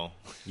 right? So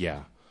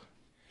yeah,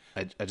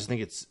 I just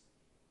think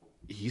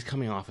he's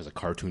coming off as a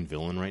cartoon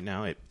villain right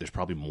now. There's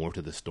probably more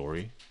to the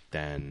story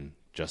than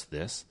just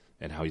this,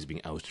 and how he's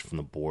being ousted from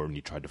the board, and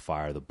he tried to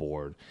fire the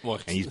board,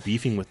 and he's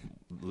beefing with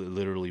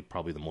literally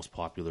probably the most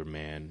popular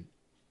man.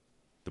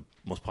 The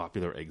most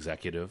popular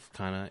executive,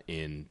 kind of,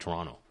 in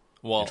Toronto.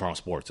 Well, in Toronto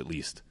sports, at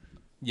least.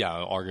 Yeah,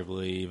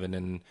 arguably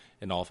even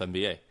in all of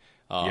NBA.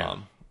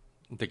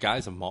 The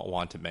guy's a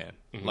wanted man,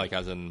 like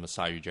as in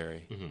Masai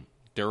Ujiri.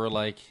 There were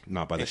like...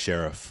 Not by the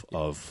sheriff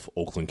of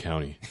Oakland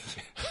County.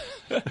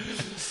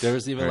 There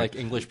was even like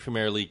English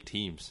Premier League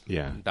teams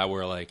that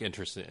were like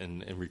interested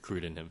in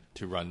recruiting him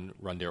to run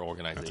their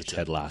organization. That's a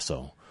Ted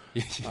Lasso.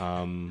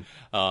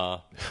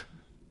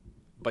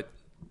 But...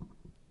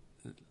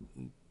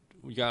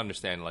 You gotta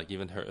understand, like,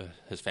 even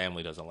his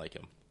family doesn't like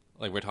him.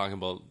 Like, we're talking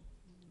about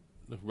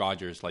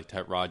Rogers, like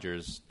Ted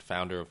Rogers,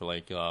 founder of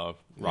like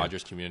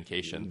Rogers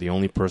Communication. The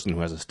only person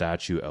who has a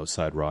statue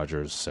outside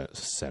Rogers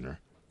Center.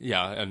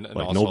 Yeah, and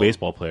like also, no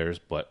baseball players,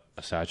 but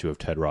a statue of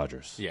Ted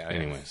Rogers. Yeah.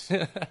 Anyways,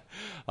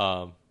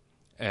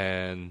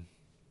 and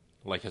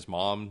like his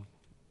mom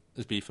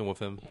is beefing with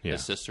him,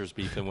 his sister's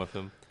beefing with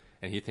him,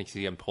 and he thinks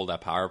he can pull that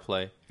power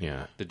play.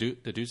 Yeah, the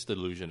dude's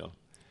delusional.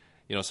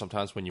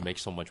 Sometimes when you make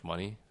so much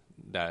money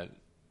that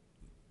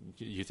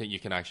you think you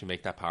can actually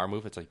make that power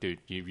move, it's like, dude,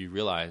 you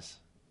realize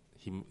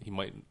he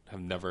might have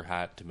never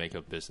had to make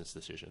a business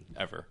decision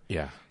ever.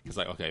 Yeah. It's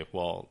like, okay,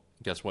 well,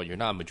 guess what? You're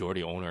not a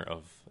majority owner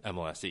of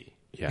MLSE.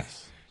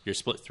 Yes. You're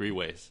split three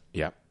ways.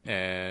 Yep.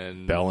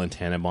 And Bell and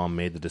Tannenbaum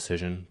made the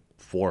decision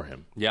for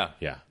him. Yeah.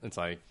 Yeah. It's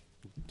like,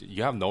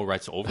 you have no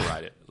rights to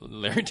override it.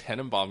 Larry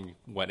Tenenbaum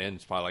went in.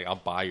 It's probably like,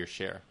 I'll buy your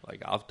share.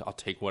 Like, I'll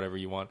take whatever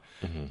you want.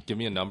 Give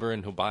me a number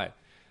and he'll buy it.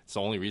 It's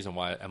the only reason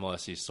why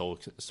MLSE is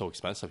so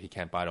expensive. He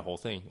can't buy the whole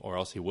thing, or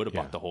else he would have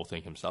bought the whole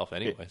thing himself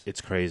anyways.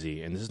 It's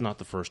crazy. And this is not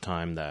the first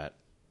time that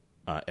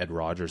Ed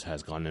Rogers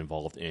has gotten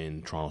involved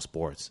in Toronto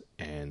sports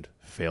and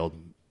failed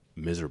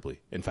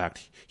miserably. In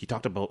fact, he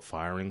talked about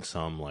firing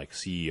some like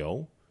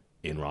CEO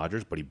in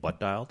Rogers, but he butt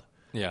dialed.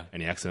 Yeah.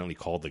 And he accidentally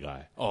called the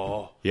guy.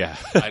 Oh. Yeah.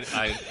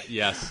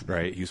 Yes.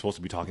 Right? He was supposed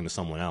to be talking to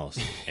someone else.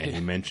 And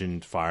he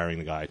mentioned firing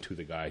the guy to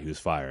the guy he was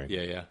firing.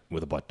 Yeah.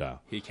 With a butt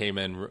dial. He came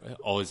in.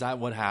 Oh, is that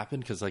what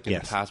happened? Because like in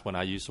the past when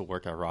I used to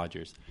work at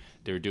Rogers,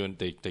 they were doing.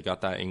 They got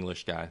that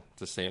English guy,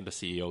 the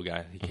CEO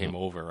guy. He came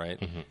over, right?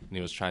 And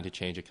he was trying to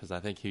change it because I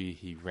think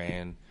he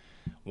ran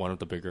one of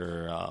the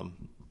bigger.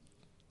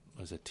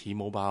 Was it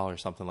T-Mobile or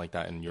something like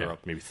that in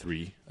Europe? Maybe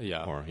 3.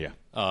 Yeah. Or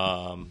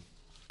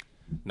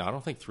No, I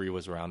don't think 3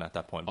 was around at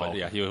that point. But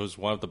yeah, he was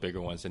one of the bigger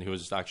ones, and he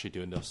was actually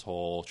doing this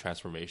whole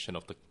transformation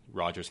of the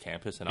Rogers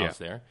campus, and I was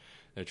there.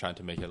 They're trying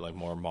to make it like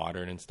more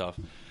modern and stuff.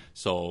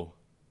 So,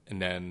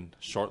 and then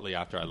shortly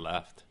after I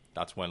left,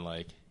 that's when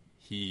like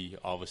he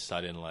all of a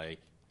sudden like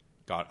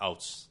got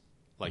outs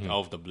like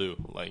out of the blue.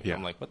 Like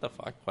I'm like, what the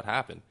fuck? What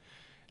happened?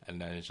 And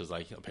then it's just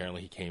like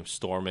apparently he came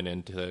storming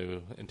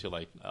into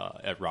like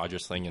Ed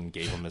Rogers thing and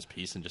gave him his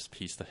piece and just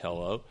pieced the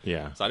hell out.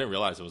 Yeah. So I didn't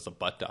realize it was a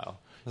butt dial.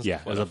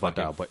 It was a butt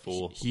dial, but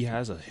fool. he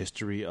has a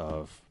history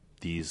of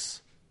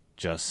these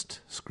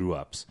just screw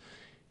ups.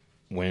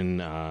 When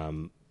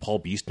Paul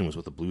Beeston was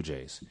with the Blue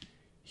Jays,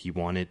 he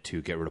wanted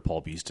to get rid of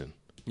Paul Beeston.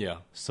 Yeah.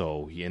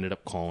 So he ended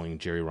up calling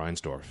Jerry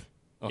Reinsdorf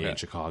in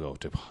Chicago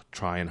to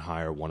try and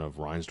hire one of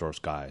Reinsdorf's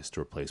guys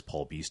to replace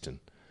Paul Beeston.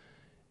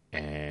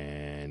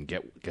 And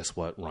guess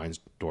what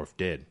Reinsdorf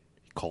did?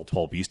 He called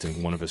Paul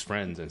Beeston, one of his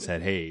friends, and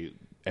said, "Hey,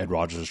 Ed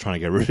Rogers is trying to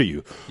get rid of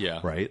you." Yeah.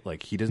 Right?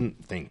 Like he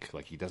doesn't think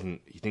he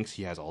thinks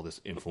he has all this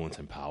influence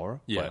and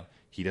power, but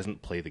he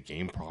doesn't play the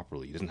game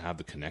properly. He doesn't have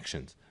the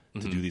connections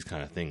to do these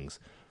kind of things.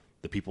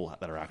 The people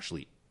that are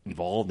actually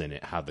involved in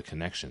it have the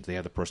connections. They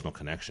have the personal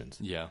connections.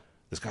 Yeah.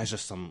 This guy's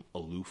just some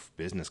aloof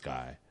business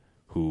guy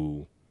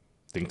who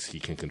thinks he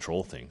can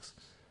control things.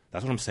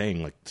 That's what I'm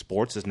saying. Like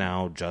sports is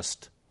now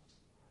just,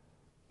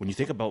 when you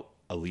think about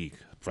a league,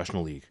 a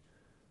professional league,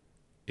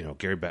 you know,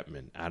 Gary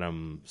Bettman,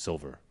 Adam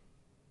Silver,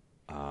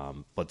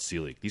 Bud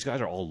Selig, these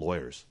guys are all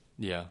lawyers.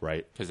 Yeah.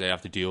 Right? Because they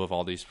have to deal with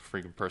all these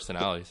freaking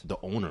personalities. The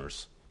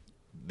owners,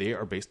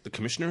 the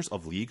commissioners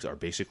of leagues are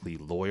basically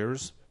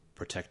lawyers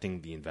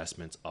protecting the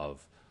investments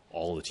of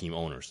all the team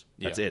owners.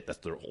 That's it. That's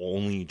their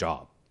only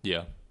job.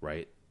 Yeah.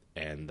 Right?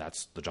 And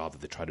that's the job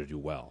that they try to do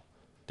well.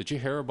 Did you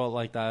hear about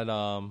like that,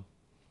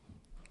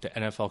 the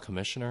NFL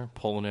commissioner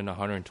pulling in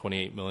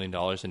 $128 million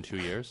in 2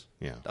 years?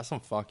 Yeah. That's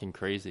some fucking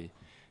crazy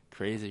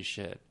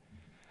shit.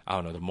 I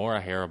don't know. The more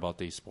I hear about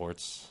these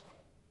sports,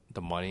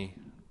 the money,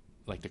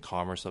 like the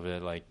commerce of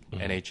it, like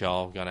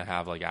NHL going to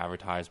have like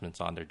advertisements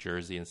on their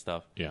jersey and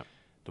stuff. Yeah.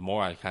 The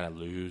more I kind of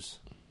lose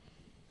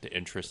the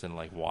interest in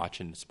like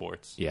watching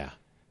sports. Yeah.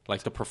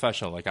 Like the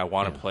professional, like I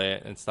want to play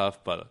it and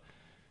stuff, but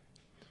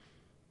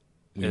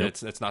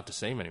it's not the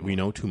same anymore. We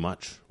know too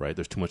much, right?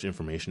 There's too much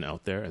information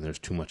out there, and there's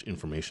too much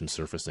information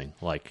surfacing.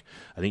 Like,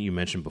 I think you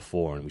mentioned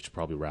before, and we should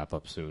probably wrap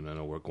up soon. I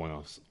know we're going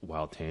off a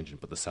wild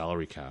tangent, but the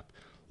salary cap,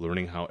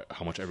 learning how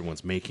much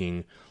everyone's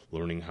making,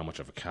 learning how much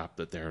of a cap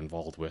that they're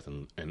involved with,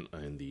 and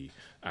the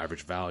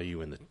average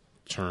value and the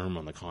term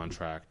on the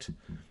contract,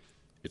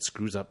 it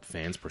screws up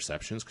fans'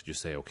 perceptions. Could you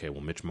say, okay,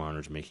 well, Mitch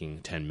Marner's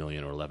making $10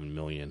 million or $11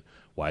 million.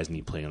 Why isn't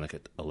he playing like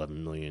an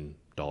 $11 million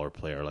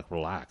player? Like,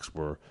 relax.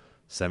 We're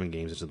 7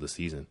 games into the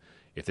season.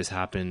 If this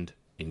happened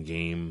in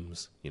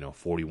games,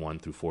 41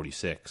 through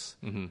 46,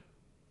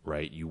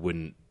 right, you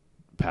wouldn't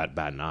bat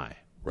an eye,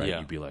 right? Yeah.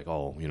 You'd be like,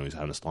 oh, he's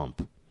having a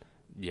slump.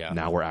 Yeah.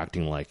 Now we're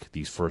acting like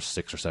these first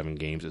 6 or 7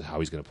 games is how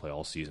he's going to play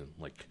all season.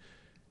 Like,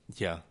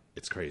 yeah,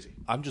 it's crazy.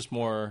 I'm just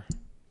more,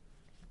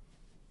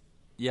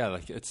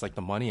 like it's like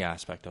the money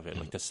aspect of it,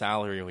 like the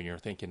salary. When you're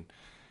thinking,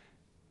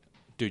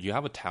 dude, you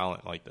have a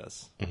talent like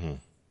this.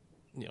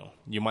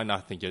 You might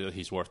not think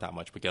he's worth that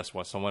much, but guess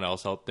what? Someone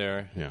else out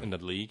there in the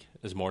league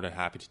is more than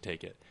happy to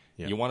take it.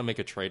 Yeah. You want to make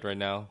a trade right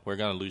now, we're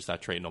going to lose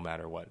that trade no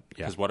matter what.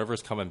 Because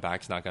whatever's coming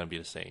back is not going to be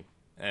the same.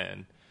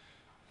 And,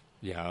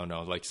 I don't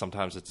know. Like,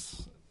 sometimes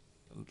it's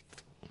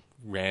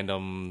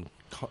random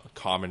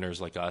commenters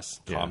like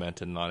us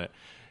commenting on it.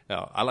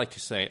 I like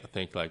to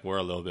think like we're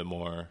a little bit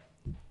more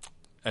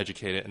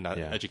educated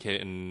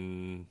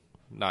and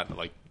not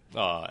like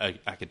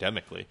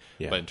academically,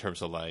 but in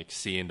terms of like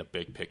seeing the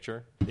big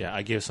picture. Yeah,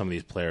 I gave some of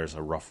these players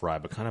a rough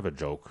ride, but kind of a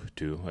joke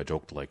too. I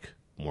joked like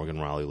Morgan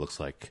Rielly looks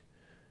like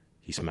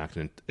he smoked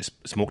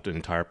an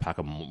entire pack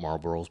of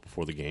Marlboros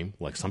before the game.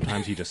 Like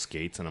sometimes he just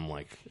skates, and I'm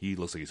like, he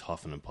looks like he's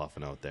huffing and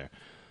puffing out there.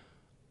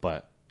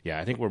 But yeah,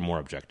 I think we're more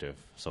objective,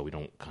 so we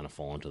don't kind of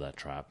fall into that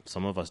trap.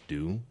 Some of us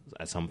do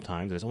at some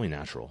times. It's only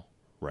natural,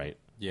 right?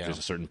 Yeah. If there's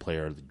a certain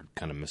player that you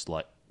kind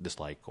of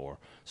dislike, or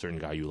a certain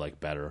guy you like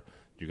better,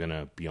 you're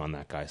gonna be on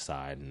that guy's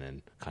side and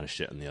then kind of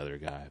shit on the other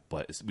guy.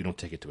 But we don't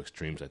take it to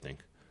extremes, I think.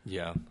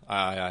 Yeah,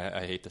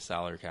 I hate the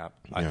salary cap.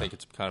 I think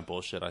it's kind of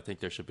bullshit. I think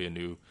there should be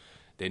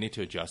they need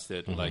to adjust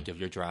it. Like if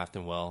you're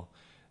drafting well,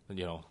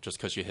 just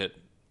because you hit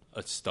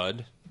a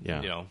stud,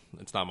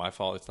 it's not my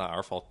fault. It's not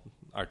our fault.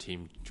 Our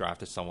team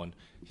drafted someone.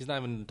 He's not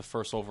even the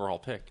first overall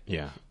pick.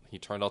 Yeah. He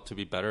turned out to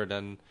be better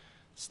than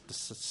the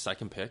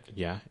second pick.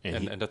 Yeah.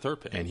 And the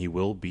third pick. And he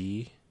will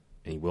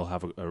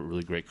have a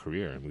really great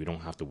career, and we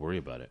don't have to worry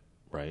about it.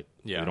 Right?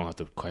 Yeah. We don't have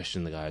to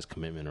question the guy's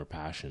commitment or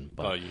passion.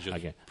 But you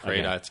just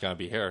pray that it's going to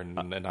be here and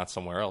not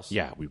somewhere else.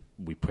 Yeah,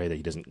 we pray that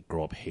he doesn't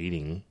grow up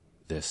hating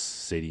this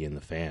city and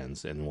the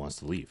fans and wants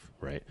to leave,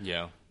 right?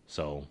 Yeah.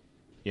 So,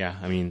 yeah,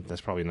 I mean,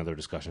 that's probably another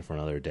discussion for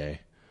another day.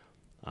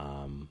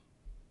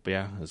 But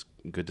yeah, it was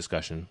a good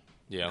discussion.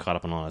 Yeah. Caught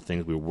up on a lot of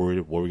things. We were worried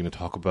what we were going to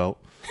talk about.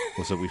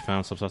 So we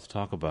found some stuff to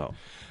talk about.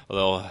 A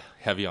little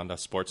heavy on the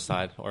sports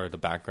side or the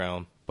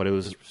background. But it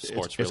was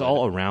sports. It's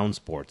all around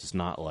sports. It's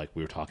not like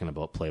we were talking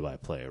about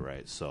play-by-play,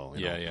 right? So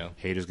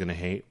haters gonna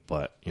hate,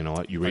 but you know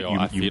what?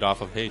 I feed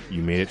off of hate.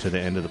 You made it to the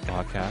end of the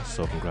podcast,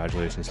 so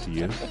congratulations to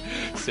you.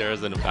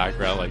 Sarah's in the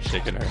background, like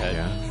shaking her head.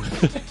 Yeah.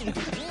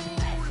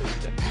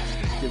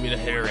 Give me the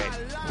hair rate.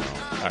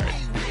 No. All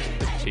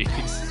right.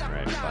 Peace. All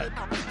right. Bye.